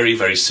it's very,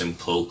 very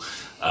simple.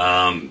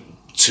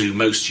 To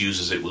most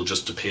users, it will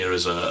just appear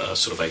as a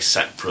sort of a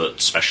separate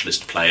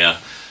specialist player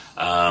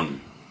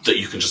that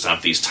you can just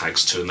add these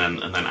tags to, and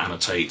then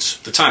annotate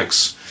the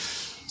tags.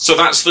 So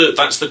that's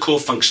the core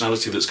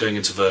functionality that's going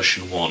into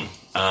version 1.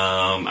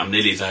 I'm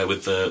nearly there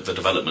with the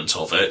development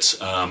of it.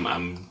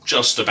 I'm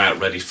just about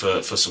ready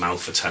for some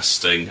alpha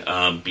testing.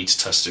 Beta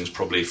testing is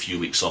probably a few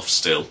weeks off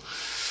still.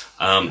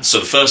 So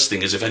the first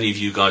thing is, if any of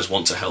you guys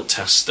want to help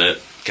test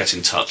it, get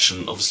in touch,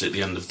 and obviously at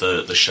the end of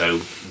the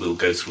show we'll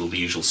go through all the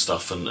usual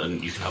stuff,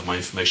 and you can have my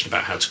information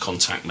about how to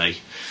contact me.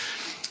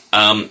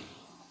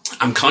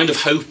 I'm kind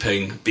of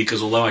hoping,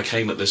 because although I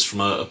came at this from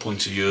a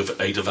point of view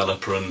of a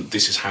developer, and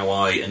this is how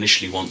I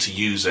initially want to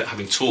use it,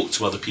 having talked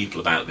to other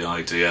people about the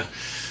idea,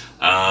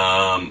 there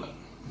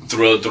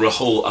are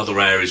whole other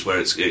areas where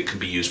it can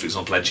be used. For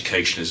example,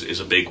 education is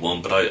a big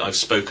one, but I've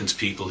spoken to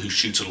people who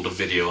shoot a lot of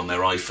video on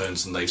their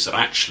iPhones, and they've said,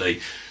 actually,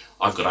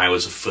 I've got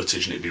hours of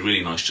footage, and it'd be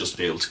really nice just to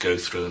be able to go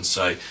through and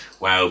say,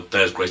 wow,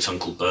 there's great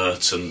Uncle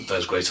Bert, and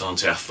there's great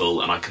Auntie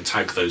Ethel, and I can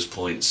tag those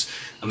points.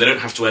 And they don't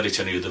have to edit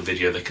any of the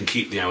video. They can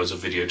keep the hours of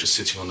video just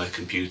sitting on their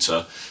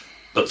computer.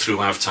 But through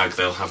avTag,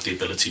 they'll have the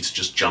ability to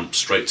just jump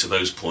straight to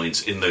those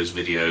points in those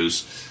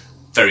videos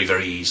very,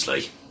 very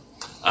easily.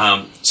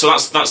 So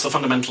that's the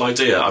fundamental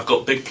idea. I've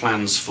got big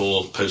plans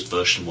for post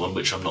version 1,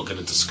 which I'm not going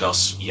to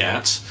discuss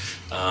yet.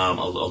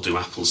 I'll do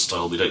Apple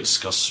style. We don't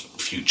discuss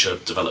future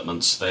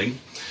developments thing.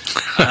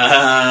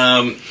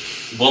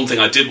 One thing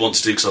I did want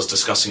to do, because I was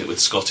discussing it with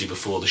Scotty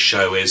before the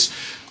show, is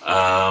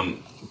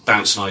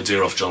bounce an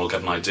idea off John, or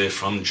get an idea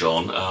from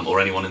John, or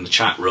anyone in the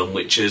chat room,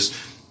 which is,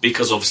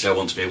 because obviously I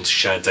want to be able to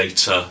share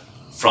data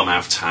from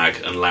avTag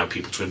and allow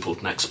people to import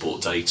and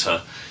export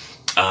data,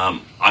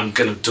 I'm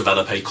going to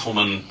develop a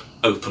common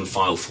open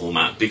file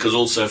format, because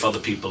also if other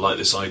people like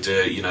this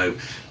idea,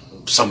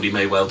 somebody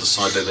may well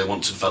decide that they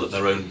want to develop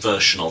their own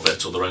version of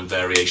it, or their own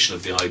variation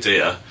of the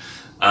idea.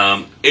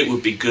 It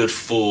would be good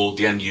for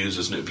the end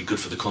users, and it would be good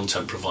for the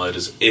content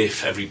providers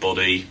if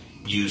everybody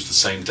used the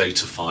same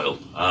data file,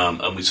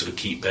 and we sort of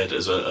keep it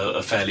as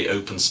a fairly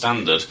open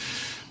standard,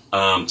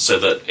 so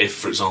that if,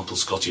 for example,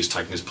 Scotty is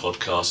tagging his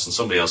podcast and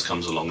somebody else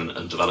comes along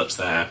and develops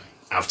their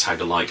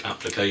avTag-alike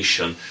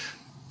application,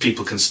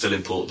 people can still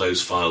import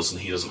those files, and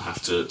he doesn't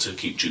have to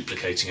keep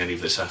duplicating any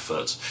of this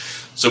effort.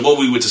 So what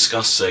we were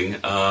discussing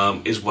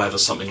is whether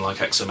something like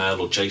XML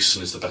or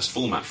JSON is the best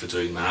format for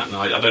doing that. And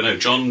I don't know,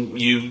 John,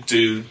 you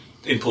do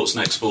imports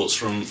and exports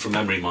from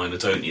Memory Miner,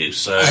 don't you?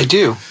 So I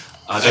do.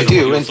 I don't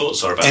know what your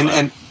thoughts are about that.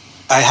 And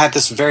I had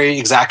this very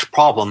exact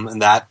problem in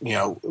that,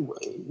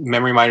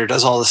 Memory Miner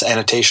does all this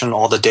annotation,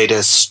 all the data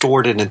is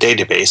stored in a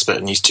database, but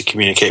it needs to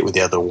communicate with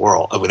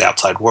the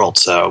outside world.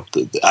 So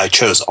I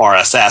chose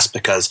RSS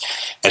because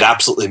it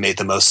absolutely made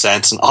the most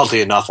sense. And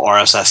oddly enough,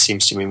 RSS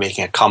seems to be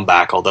making a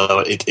comeback,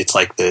 although it's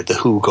like the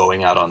Who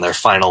going out on their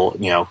final,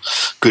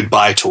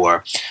 goodbye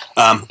tour.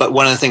 But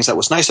one of the things that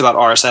was nice about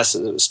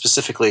RSS, it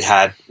specifically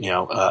had,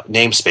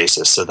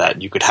 namespaces, so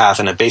that you could have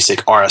in a basic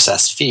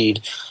RSS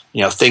feed,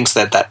 things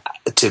that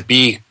to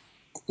be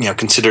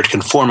considered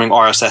conforming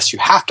RSS you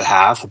have to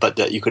have, but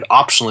that you could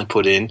optionally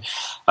put in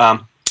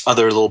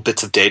other little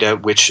bits of data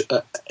which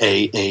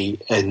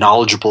a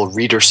knowledgeable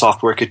reader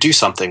software could do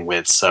something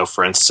with. So,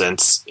 for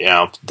instance,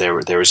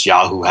 there's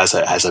Yahoo has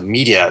a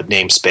media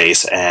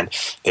namespace, and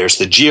there's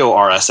the Geo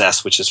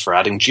RSS, which is for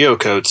adding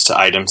geocodes to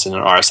items in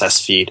an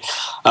RSS feed.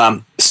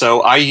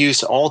 So I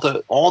used all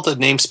the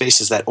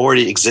namespaces that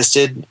already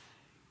existed.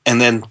 And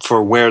then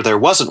for where there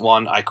wasn't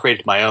one, I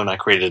created my own. I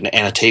created an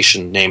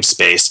annotation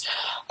namespace,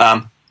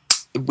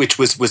 which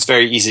was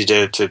very easy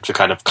to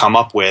kind of come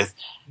up with.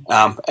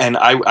 And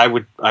I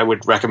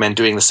would recommend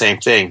doing the same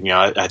thing.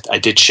 I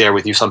did share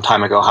with you some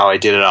time ago how I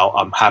did it.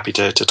 I'm happy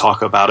to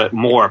talk about it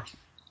more.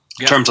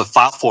 In terms of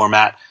file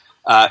format,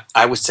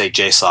 I would say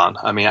JSON.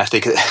 I mean, I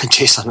think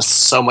JSON is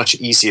so much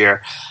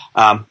easier,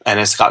 and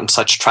it's gotten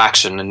such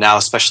traction. And now,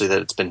 especially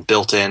that it's been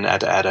built in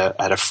at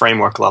a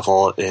framework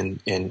level in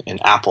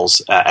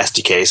Apple's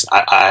SDKs.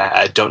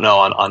 I don't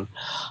know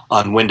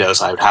on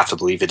Windows. I would have to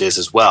believe it is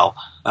as well.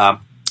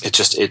 It's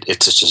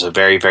just a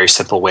very, very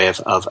simple way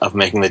of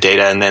making the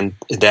data, and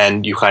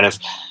then you kind of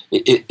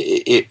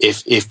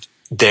if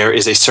there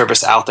is a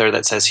service out there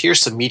that says,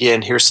 here's some media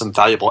and here's some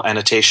valuable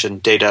annotation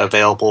data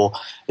available,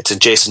 it's in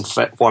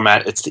JSON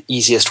format, it's the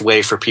easiest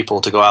way for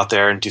people to go out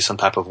there and do some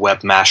type of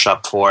web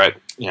mashup for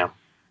it.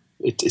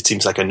 It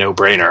seems like a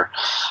no-brainer.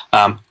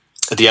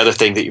 The other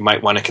thing that you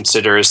might want to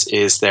consider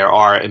is there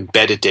are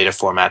embedded data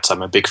formats.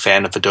 I'm a big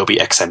fan of Adobe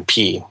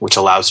XMP, which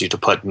allows you to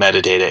put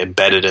metadata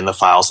embedded in the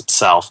files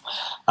itself.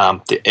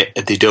 The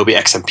Adobe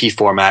XMP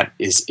format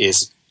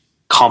is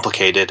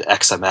complicated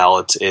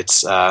XML.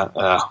 It's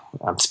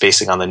I'm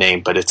spacing on the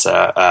name, but it's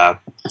a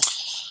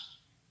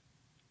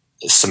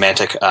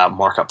semantic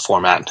markup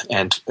format.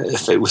 And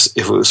if it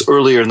was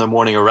earlier in the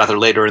morning, or rather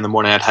later in the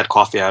morning, I'd had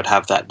coffee, I would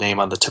have that name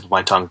on the tip of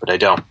my tongue, but I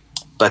don't.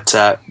 But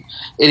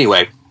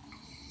anyway,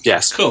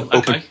 yes, cool.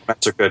 Open Okay,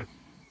 formats are good.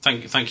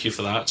 Thank you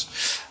for that.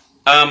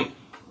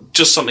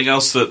 Just something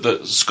else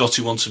that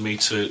Scotty wanted me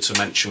to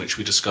mention, which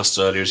we discussed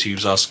earlier, is he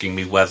was asking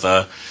me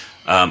whether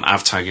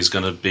avTag is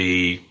going to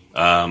be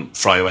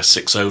for iOS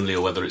 6 only,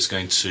 or whether it's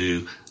going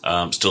to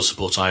still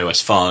support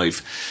iOS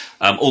 5.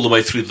 All the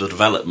way through the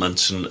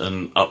development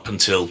and up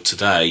until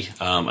today,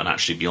 and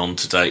actually beyond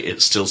today,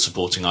 it's still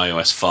supporting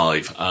iOS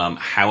 5.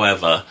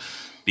 However,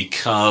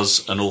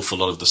 because an awful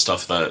lot of the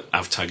stuff that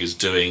avTag is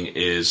doing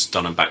is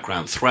done in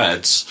background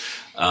threads,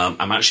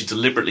 I'm actually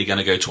deliberately going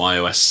to go to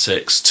iOS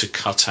 6 to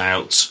cut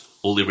out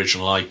all the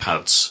original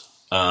iPads,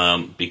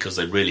 because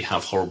they really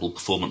have horrible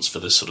performance for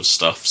this sort of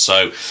stuff.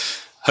 So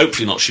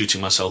hopefully not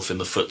shooting myself in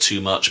the foot too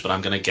much, but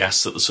I'm going to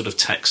guess that the sort of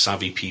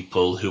tech-savvy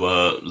people who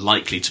are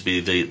likely to be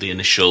the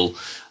initial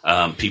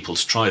people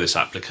to try this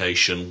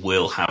application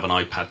will have an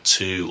iPad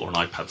 2 or an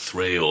iPad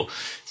 3, or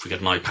if we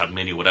get an iPad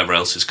mini or whatever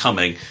else is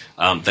coming,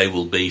 they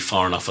will be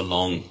far enough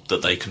along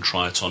that they can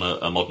try it on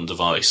a modern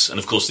device. And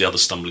of course the other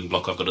stumbling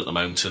block I've got at the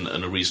moment,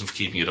 and a reason for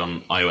keeping it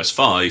on iOS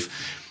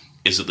 5,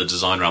 is that the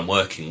designer I'm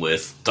working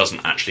with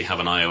doesn't actually have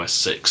an iOS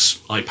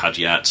 6 iPad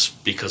yet,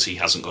 because he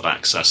hasn't got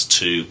access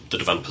to the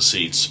developer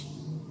seeds.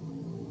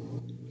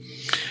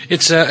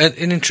 It's an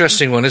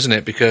interesting one, isn't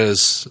it?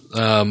 Because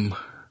I'm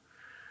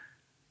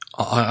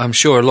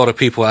sure a lot of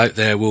people out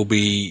there will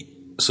be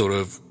sort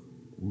of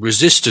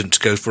resistant to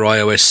go for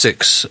iOS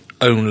 6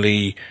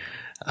 only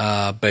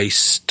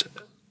based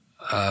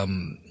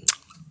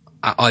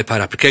iPad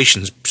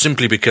applications,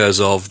 simply because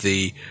of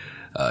the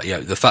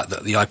fact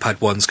that the iPad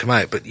 1's come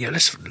out. But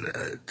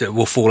that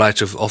will fall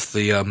out of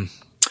the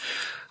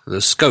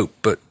scope.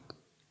 But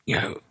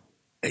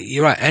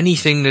you're right.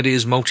 Anything that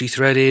is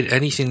multi-threaded,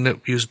 anything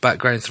that uses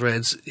background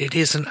threads, it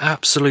is an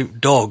absolute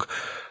dog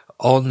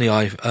on the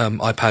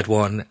iPad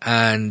 1,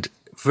 and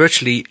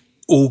virtually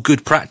all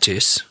good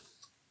practice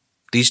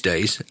these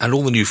days, and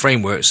all the new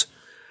frameworks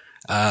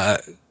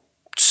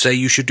say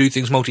you should do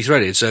things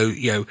multi-threaded. So,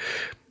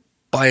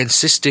 by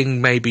insisting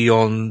maybe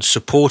on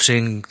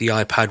supporting the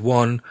iPad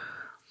 1,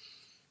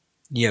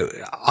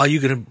 are you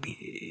going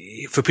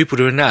to, for people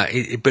doing that,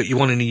 but you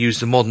wanting to use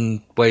the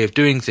modern way of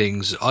doing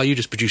things, are you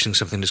just producing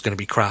something that's going to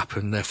be crap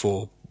and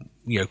therefore,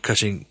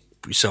 cutting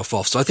yourself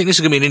off? So I think this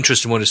is going to be an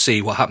interesting one to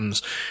see what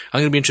happens.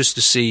 I'm going to be interested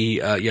to see,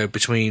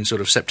 between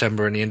sort of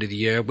September and the end of the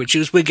year, which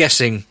is, we're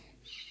guessing,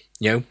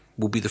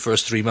 will be the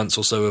first 3 months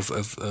or so of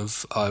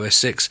iOS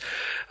 6.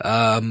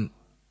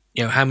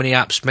 How many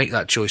apps make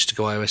that choice to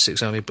go iOS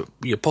 6 only, but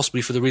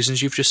possibly for the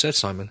reasons you've just said,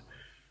 Simon.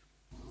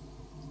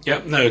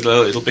 Yeah, no,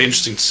 it'll be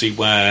interesting to see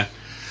where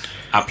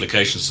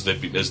applications,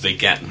 as they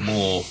get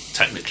more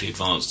technically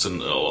advanced,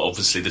 and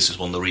obviously this is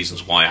one of the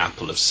reasons why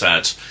Apple have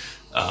said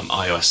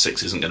iOS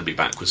 6 isn't going to be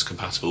backwards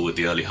compatible with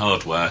the early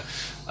hardware.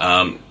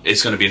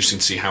 It's going to be interesting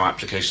to see how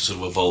applications sort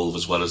of evolve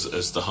as well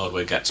as the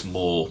hardware gets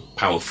more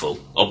powerful.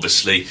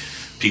 Obviously,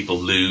 people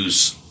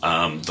lose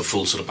the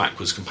full sort of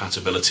backwards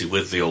compatibility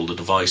with the older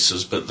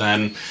devices, but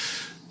then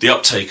the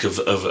uptake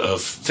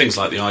of things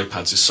like the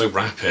iPads is so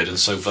rapid and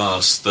so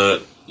vast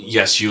that,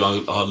 yes, you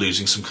are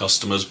losing some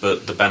customers,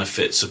 but the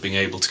benefits of being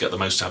able to get the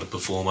most out of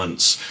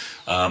performance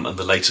and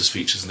the latest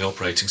features in the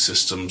operating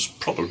systems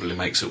probably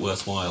makes it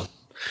worthwhile.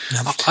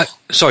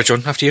 Sorry,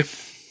 John, after you.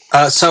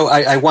 So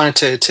I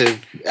wanted to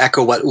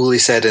echo what Uli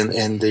said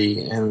in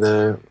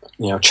the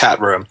chat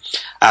room,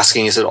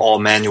 asking, is it all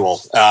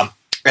manual?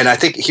 And I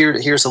think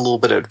here's a little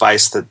bit of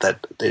advice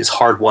that is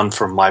hard won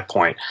from my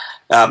point.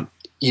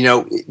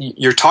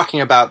 You're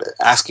talking about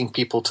asking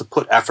people to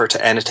put effort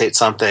to annotate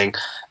something,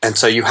 and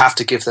so you have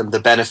to give them the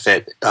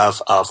benefit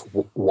of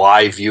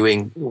why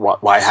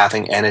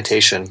having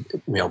annotation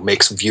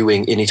makes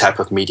viewing any type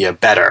of media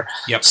better.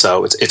 Yep.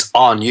 So it's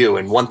on you.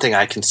 And one thing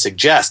I can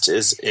suggest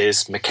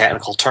is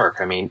Mechanical Turk.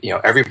 I mean,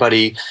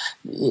 everybody,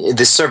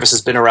 this service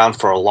has been around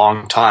for a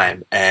long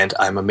time, and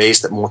I'm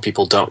amazed that more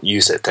people don't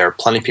use it. There are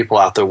plenty of people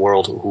out there in the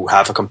world who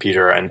have a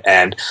computer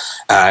and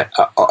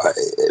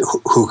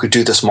who could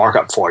do this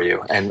markup for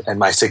you. And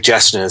my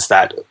suggestion is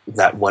that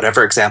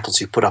whatever examples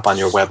you put up on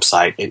your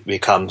website, it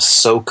becomes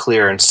so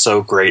clear and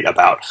so great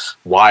about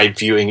why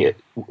viewing it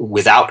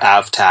without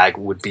avTag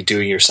would be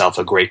doing yourself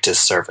a great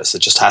disservice. It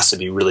just has to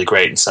be really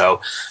great. And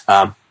so,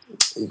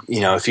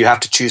 if you have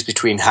to choose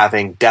between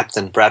having depth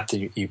and breadth,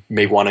 you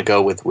may want to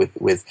go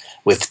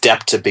with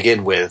depth to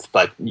begin with,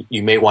 but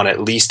you may want to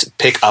at least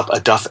pick up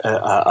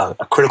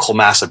a critical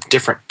mass of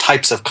different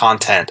types of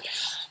content.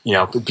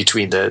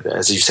 Between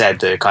as you said,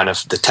 the kind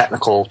of the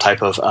technical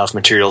type of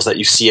materials that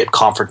you see at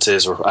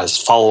conferences or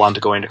as follow-on to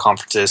going to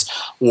conferences,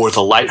 or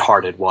the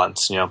lighthearted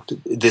ones.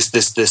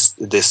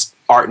 This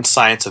art and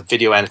science of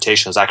video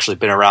annotation has actually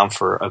been around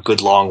for a good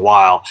long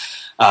while.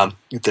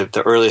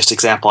 The earliest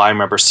example I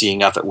remember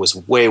seeing of it was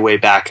way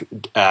back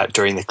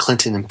during the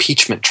Clinton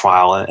impeachment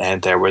trial,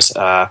 and there was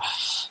a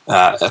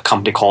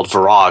company called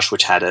Virage,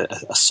 which had a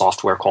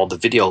software called the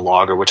Video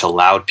Logger, which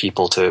allowed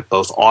people to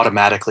both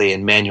automatically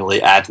and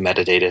manually add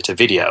metadata to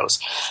videos.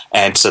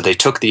 And so they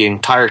took the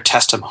entire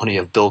testimony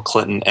of Bill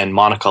Clinton and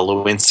Monica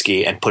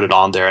Lewinsky and put it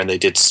on there, and they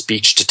did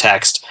speech to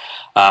text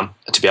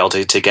to be able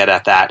to get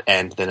at that,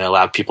 and then it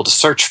allowed people to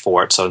search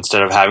for it. So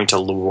instead of having to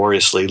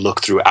laboriously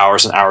look through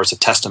hours and hours of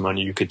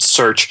testimony, you could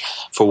search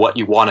for what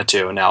you wanted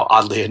to. And now,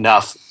 oddly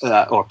enough,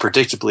 or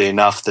predictably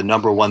enough, the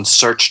number one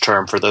search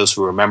term for those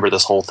who remember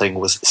this whole thing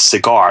was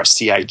cigar,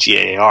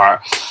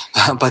 C-I-G-A-R.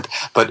 But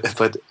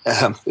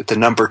the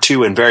number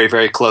two and very,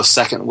 very close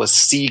second was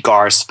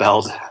cigar,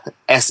 spelled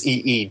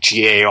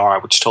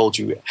S-E-E-G-A-R, which told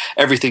you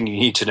everything you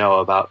need to know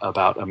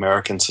about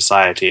American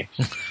society.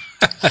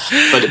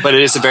 but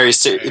it is a very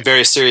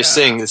serious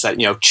thing. Is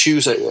that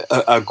choose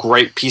a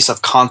great piece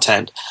of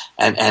content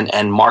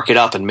and mark it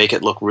up and make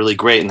it look really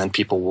great, and then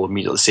people will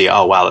immediately see,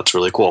 oh wow, that's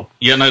really cool.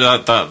 Yeah, no,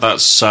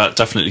 that's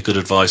definitely good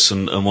advice,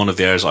 and one of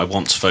the areas I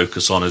want to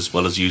focus on, as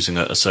well as using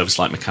a service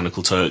like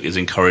Mechanical Turk, is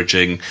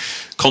encouraging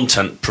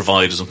content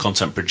providers and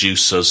content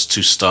producers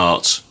to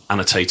start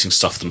annotating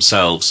stuff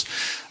themselves.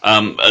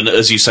 And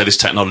as you say, this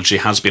technology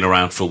has been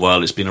around for a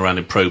while. It's been around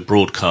in pro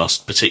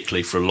broadcast,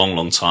 particularly, for a long,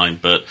 long time,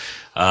 but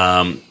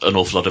an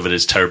awful lot of it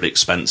is terribly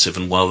expensive,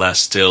 and while they're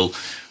still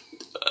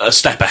a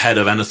step ahead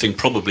of anything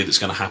probably that's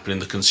going to happen in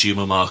the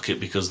consumer market,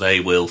 because they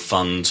will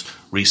fund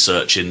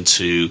research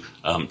into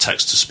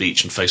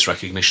text-to-speech and face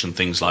recognition,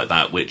 things like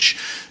that, which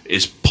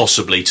is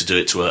possibly to do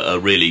it to a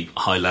really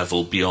high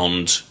level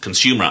beyond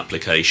consumer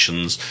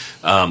applications.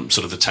 Sort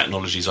of the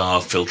technologies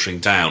are filtering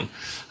down.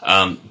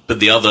 But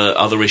the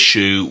other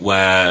issue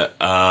where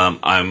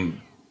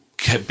I'm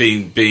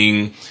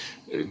being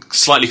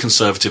slightly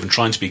conservative and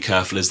trying to be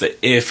careful is that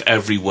if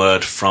every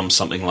word from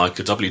something like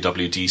a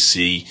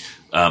WWDC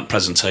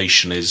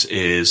presentation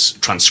is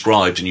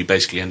transcribed, and you're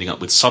basically ending up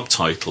with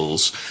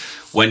subtitles,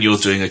 when you're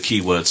doing a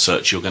keyword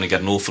search, you're going to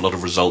get an awful lot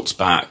of results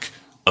back,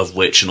 of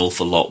which an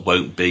awful lot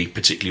won't be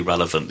particularly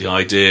relevant. The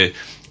idea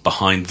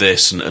behind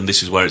this, and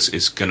this is where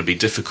it's going to be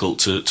difficult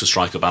to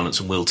strike a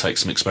balance, and will take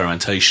some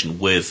experimentation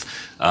with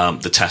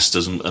the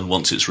testers, and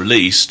once it's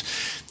released,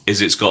 is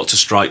it's got to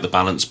strike the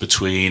balance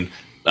between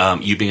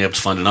you being able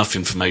to find enough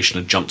information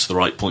and jump to the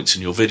right points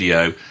in your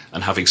video,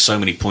 and having so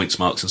many points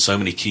marks and so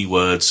many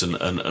keywords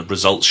and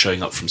results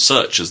showing up from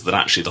searches that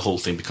actually the whole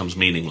thing becomes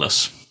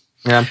meaningless.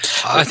 Yeah,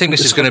 I think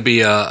this is going to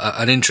be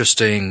an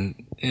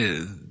interesting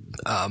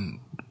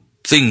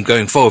thing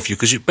going forward for you,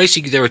 because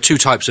basically there are two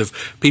types of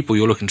people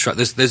you're looking to track.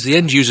 There's the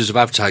end users of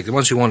avTag, the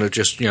ones who want to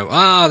just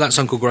that's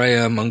Uncle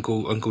Graham,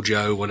 Uncle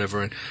Joe,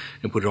 whatever,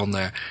 and put it on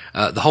there.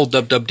 The whole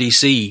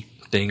WWDC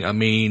thing, I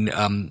mean,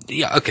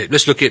 okay,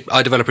 let's look at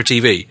iDeveloper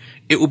TV.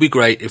 It would be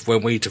great if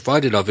when we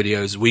divided our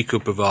videos, we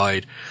could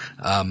provide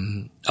a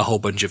whole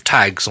bunch of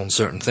tags on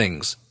certain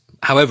things.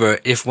 However,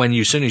 if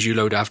as soon as you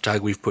load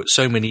avTag, we've put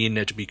so many in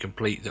there to be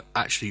complete that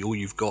actually all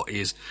you've got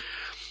is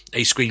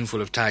a screen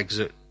full of tags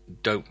that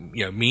don't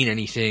mean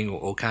anything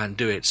or can't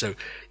do it. So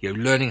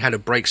learning how to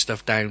break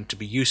stuff down to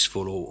be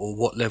useful, or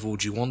what level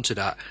do you want it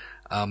at,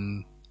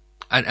 and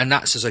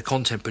that's, as a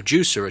content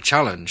producer, a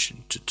challenge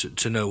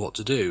to know what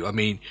to do. I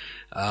mean,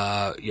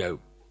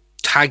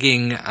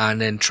 tagging and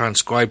then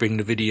transcribing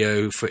the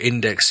video for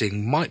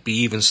indexing might be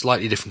even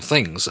slightly different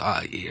things.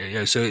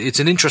 So it's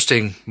an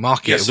interesting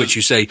market, yes, which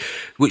you say,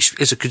 which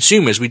as a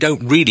consumers we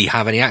don't really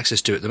have any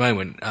access to at the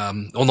moment,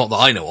 or not that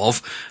I know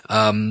of.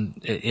 And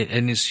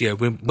it's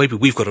maybe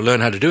we've got to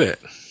learn how to do it.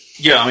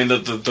 Yeah, I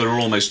mean, there are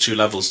almost two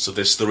levels to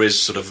this. There is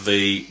sort of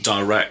the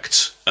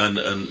direct and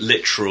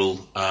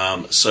literal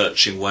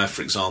searching, where,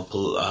 for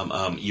example,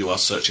 you are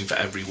searching for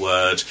every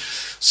word.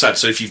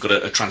 So if you've got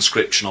a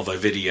transcription of a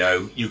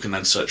video, you can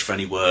then search for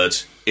any word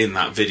in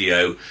that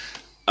video.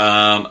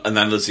 And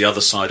then there's the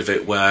other side of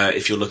it, where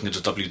if you're looking at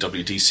a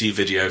WWDC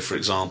video, for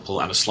example,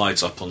 and a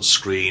slide's up on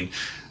screen,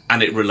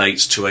 and it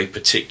relates to a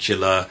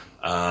particular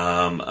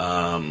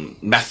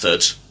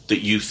method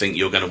that you think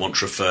you're going to want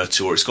to refer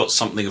to, or it's got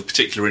something of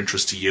particular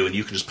interest to you, and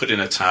you can just put in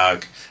a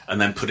tag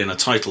and then put in a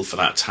title for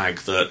that tag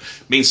that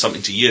means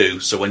something to you,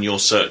 so when you're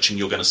searching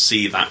you're going to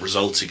see that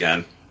result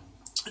again.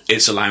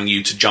 It's allowing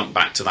you to jump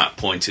back to that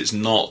point. It's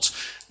not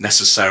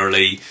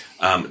necessarily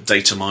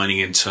data mining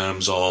in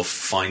terms of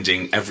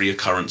finding every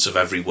occurrence of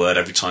every word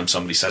every time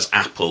somebody says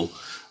Apple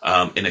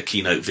in a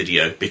keynote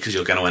video, because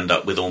you're going to end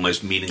up with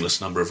almost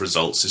meaningless number of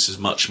results. This is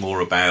much more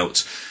about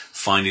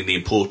finding the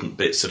important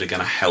bits that are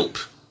going to help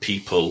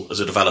people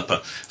as a developer.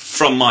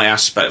 From my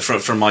aspect,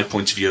 from my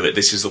point of view of it,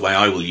 this is the way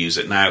I will use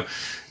it. Now,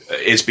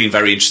 it's been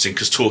very interesting,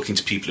 because talking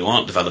to people who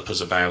aren't developers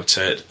about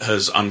it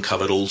has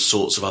uncovered all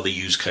sorts of other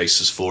use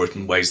cases for it,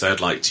 and ways they'd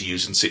like to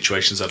use, and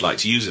situations they'd like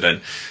to use it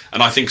in.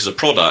 And I think as a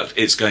product,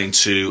 it's going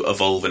to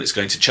evolve and it's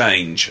going to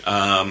change.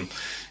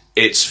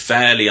 It's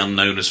fairly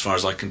unknown as far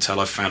as I can tell.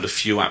 I've found a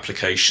few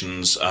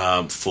applications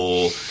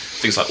for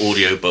things like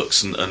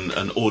audiobooks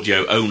and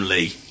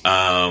audio-only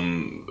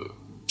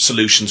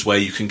solutions, where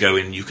you can go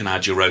in, you can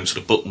add your own sort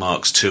of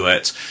bookmarks to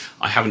it.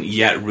 I haven't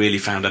yet really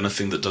found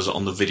anything that does it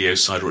on the video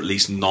side, or at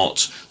least not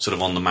sort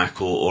of on the Mac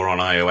or on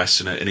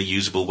iOS in a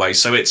usable way.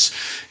 So it's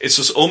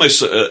just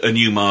almost a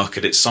new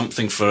market. It's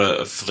something for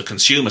the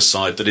consumer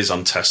side that is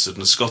untested.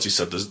 And as Scotty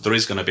said, there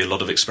is going to be a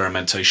lot of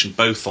experimentation,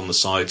 both on the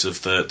sides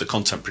of the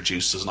content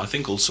producers, and I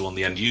think also on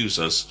the end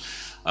users.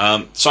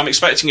 So I'm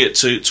expecting it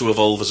to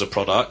evolve as a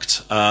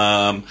product.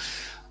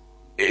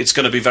 It's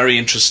going to be very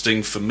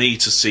interesting for me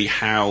to see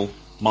how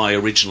my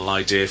original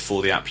idea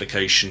for the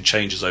application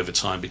changes over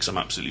time, because I'm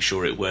absolutely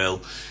sure it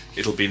will.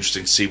 It'll be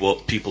interesting to see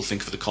what people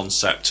think of the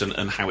concept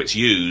and how it's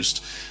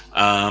used.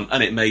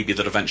 And it may be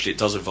that eventually it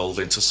does evolve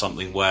into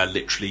something where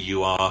literally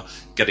you are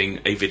getting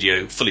a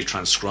video fully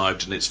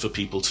transcribed and it's for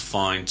people to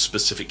find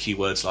specific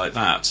keywords like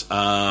that.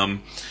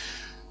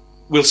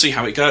 We'll see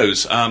how it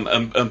goes.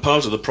 And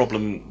part of the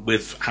problem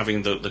with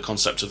having the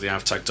concept of the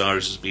avTag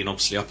diaries has been,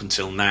 obviously up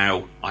until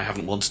now, I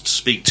haven't wanted to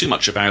speak too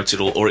much about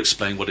it or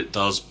explain what it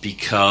does,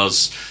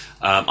 because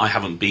I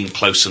haven't been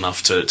close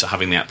enough to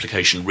having the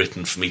application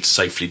written for me to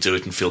safely do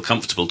it and feel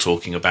comfortable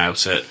talking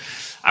about it.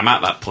 I'm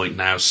at that point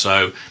now,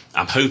 so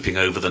I'm hoping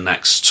over the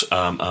next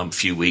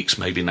few weeks,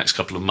 maybe next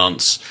couple of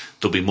months,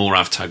 there'll be more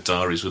avTag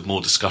diaries with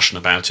more discussion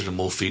about it and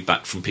more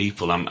feedback from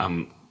people.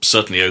 I'm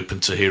certainly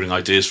open to hearing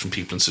ideas from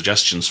people and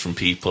suggestions from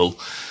people,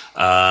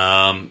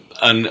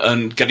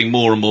 and getting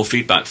more and more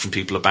feedback from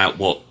people about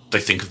what they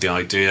think of the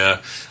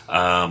idea,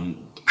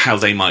 how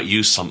they might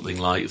use something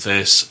like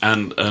this,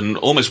 and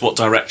almost what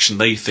direction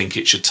they think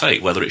it should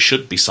take, whether it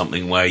should be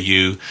something where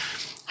you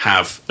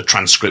have a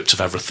transcript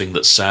of everything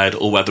that's said,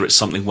 or whether it's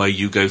something where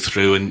you go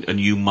through and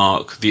you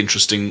mark the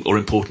interesting or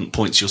important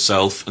points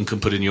yourself and can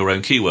put in your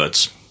own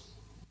keywords.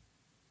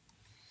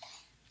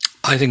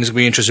 I think it's going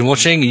to be interesting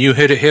watching. You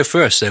heard it here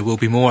first. There will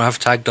be more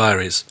avTag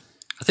diaries.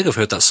 I think I've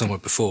heard that somewhere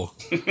before,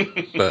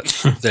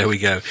 but there we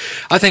go.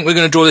 I think we're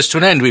going to draw this to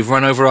an end. We've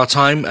run over our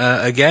time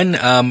again.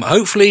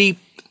 Hopefully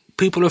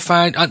people have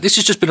found, this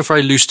has just been a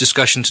very loose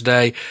discussion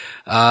today.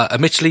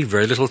 Admittedly,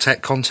 very little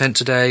tech content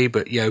today,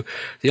 but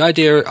the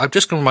idea, I'm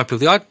just going to remind people,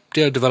 the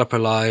idea of Developer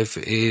Live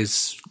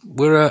is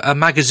we're a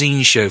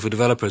magazine show for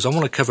developers. I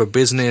want to cover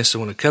business. I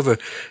want to cover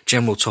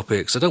general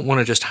topics. I don't want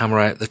to just hammer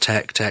out the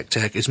tech,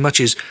 as much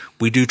as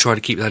we do try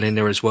to keep that in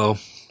there as well.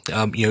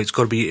 It's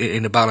got to be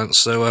in a balance.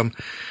 So,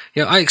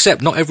 I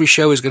accept not every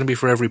show is going to be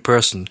for every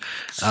person.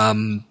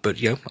 But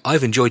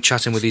I've enjoyed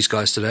chatting with these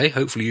guys today.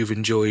 Hopefully you've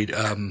enjoyed,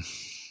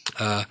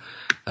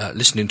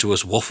 listening to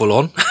us waffle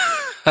on.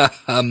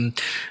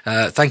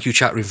 Thank you,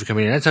 chat room, for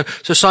coming in. So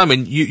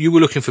Simon, you were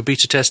looking for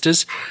beta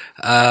testers,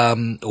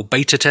 or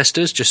beta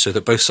testers, just so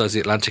that both sides of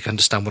the Atlantic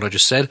understand what I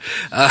just said.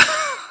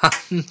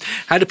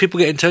 How do people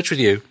get in touch with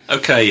you?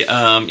 Okay,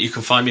 you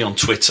can find me on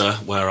Twitter,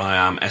 where I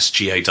am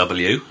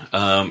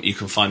SGAW. You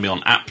can find me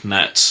on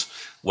AppNet,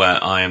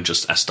 where I am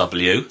just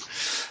SW.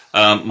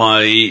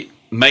 My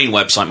main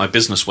website, my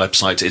business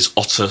website, is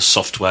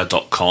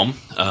ottersoftware.com,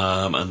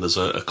 and there's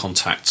a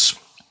contact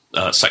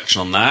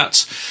section on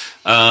that.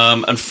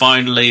 And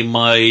finally,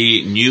 my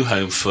new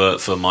home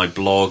for my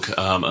blog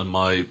and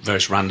my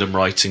various random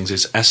writings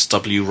is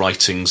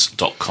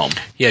swwritings.com.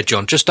 Yeah,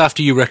 John, just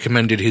after you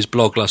recommended his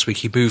blog last week,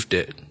 he moved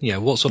it.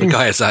 What sort of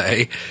guy is that,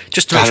 eh?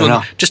 Just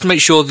to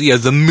make sure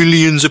the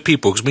millions of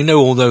people, because we know,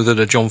 although that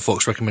a John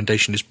Fox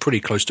recommendation is pretty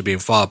close to being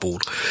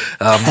fireballed,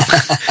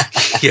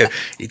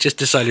 he just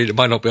decided it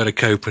might not be able to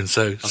cope, and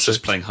so... I was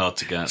just playing hard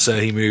to get. So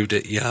he moved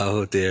it. Yeah,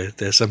 oh dear.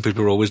 Some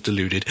people are always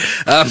deluded.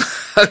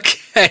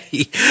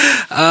 Okay.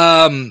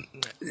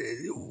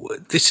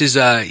 This is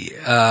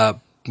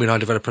when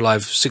iDeveloper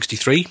Live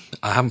 63.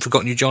 I haven't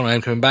forgotten you, John. I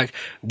am coming back.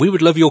 We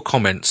would love your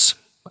comments.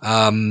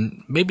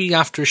 Maybe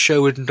after a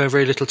show with no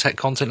very little tech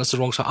content, that's the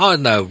wrong side. Oh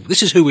no,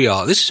 this is who we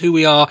are. This is who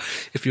we are.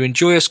 If you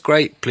enjoy us,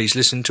 great. Please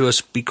listen to us.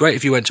 Be great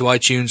if you went to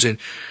iTunes and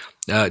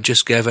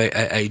just gave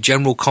a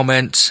general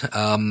comment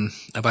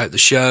about the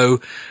show.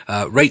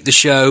 Rate the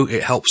show.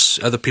 It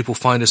helps other people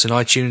find us in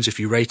iTunes if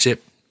you rate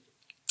it.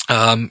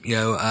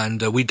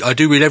 I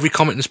do read every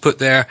comment that's put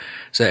there.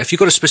 So if you've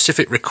got a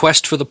specific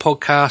request for the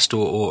podcast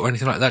or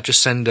anything like that,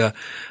 just send an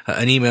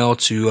email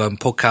to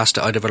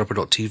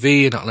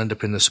podcast@iDeveloper.tv, and that'll end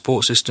up in the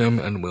support system,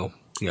 and we'll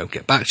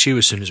get back to you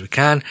as soon as we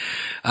can.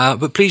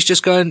 But please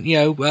just go and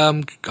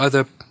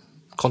either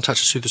contact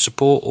us through the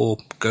support or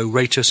go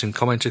rate us and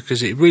comment it,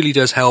 because it really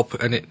does help,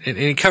 and it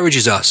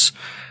encourages us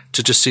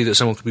to just see that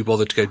someone could be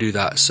bothered to go do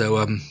that.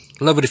 So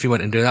love it if you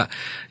went and do that.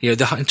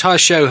 The entire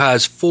show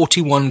has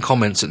 41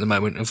 comments at the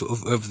moment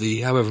of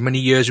the however many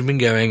years we've been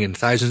going and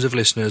thousands of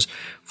listeners.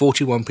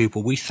 41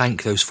 people. We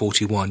thank those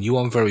 41. You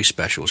are very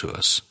special to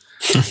us.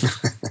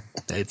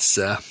 It's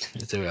there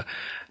we are.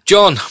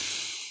 John,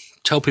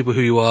 tell people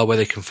who you are, where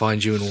they can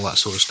find you, and all that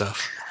sort of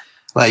stuff.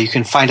 Well, you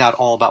can find out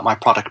all about my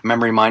product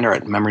Memory Miner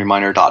at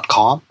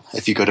memoryminer.com.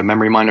 If you go to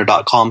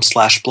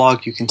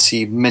memoryminer.com/blog, you can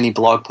see many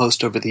blog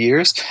posts over the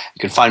years. You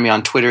can find me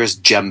on Twitter as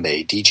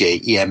Djembe,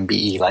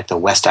 DJEMBE, like the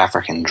West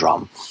African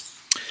drum.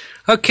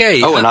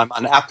 Okay. Oh, and I'm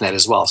on AppNet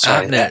as well.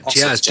 Sorry. AppNet,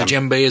 it's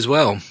Djembe as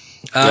well.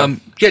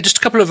 Just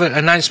a couple of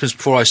announcements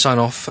before I sign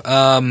off.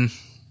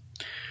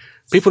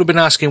 People have been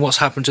asking what's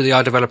happened to the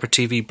iDeveloper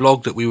TV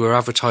blog that we were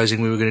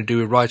advertising we were going to do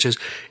with writers.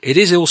 It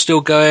is all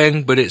still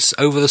going, but it's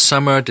over the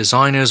summer.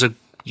 Designers are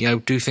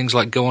do things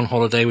like go on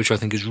holiday, which I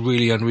think is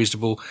really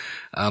unreasonable.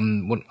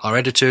 Our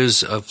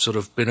editors have sort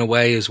of been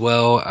away as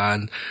well,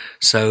 and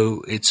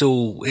so it's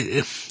all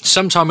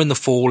sometime in the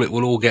fall it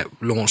will all get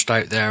launched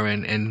out there,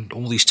 and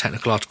all these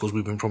technical articles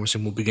we've been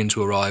promising will begin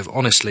to arrive.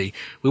 Honestly,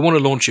 we want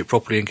to launch it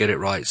properly and get it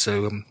right,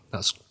 so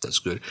that's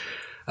good.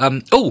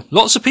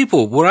 Lots of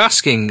people were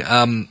asking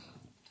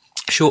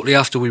shortly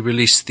after we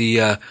released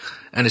the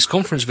Ennis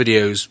conference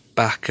videos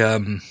back, I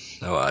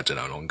don't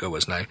know how long ago it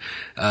was now,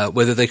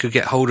 whether they could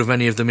get hold of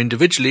any of them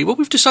individually. Well,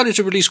 we've decided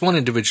to release one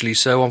individually.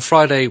 So on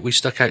Friday, we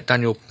stuck out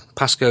Daniel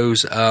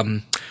Pascoe's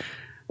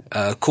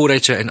Core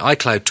Data and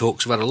iCloud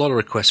talks. We've had a lot of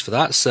requests for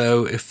that.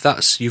 So if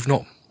you've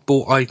not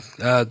bought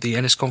the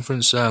Ennis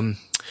conference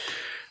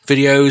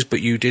videos,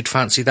 but you did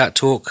fancy that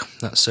talk,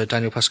 that's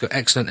Daniel Pascoe.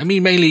 Excellent. I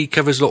mean, mainly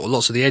covers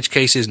lots of the edge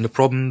cases and the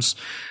problems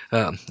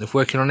of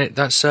working on it.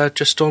 That's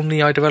just on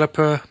the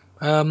iDeveloper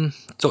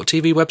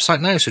 .tv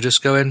website now, so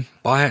just go in,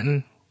 buy it,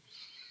 and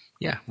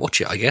watch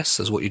it, I guess.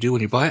 That's what you do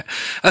when you buy it.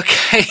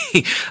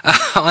 Okay,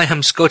 I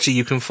am Scotty.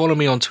 You can follow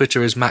me on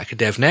Twitter as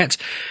MacDevNet.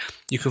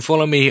 You can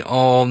follow me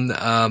on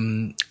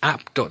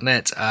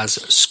app.net as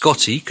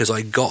Scotty, because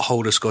I got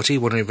hold of Scotty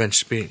when I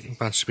eventually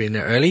be in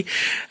there early.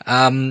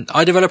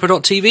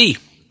 iDeveloper.tv,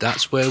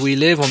 that's where we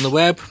live on the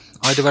web.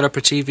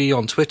 iDeveloper TV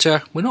on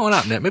Twitter. We're not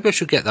on AppNet. Maybe I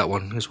should get that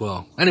one as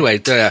well. Anyway,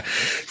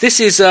 this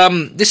has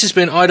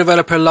been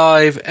iDeveloper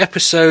Live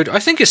episode, I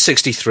think it's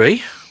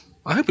 63.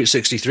 I hope it's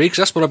 63, because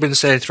that's what I've been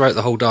saying throughout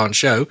the whole darn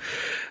show.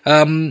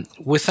 Well,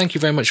 thank you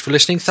very much for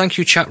listening. Thank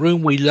you, chat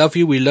room. We love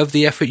you. We love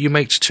the effort you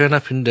make to turn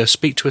up and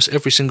speak to us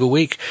every single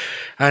week.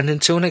 And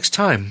until next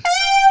time,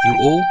 you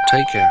all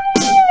take care.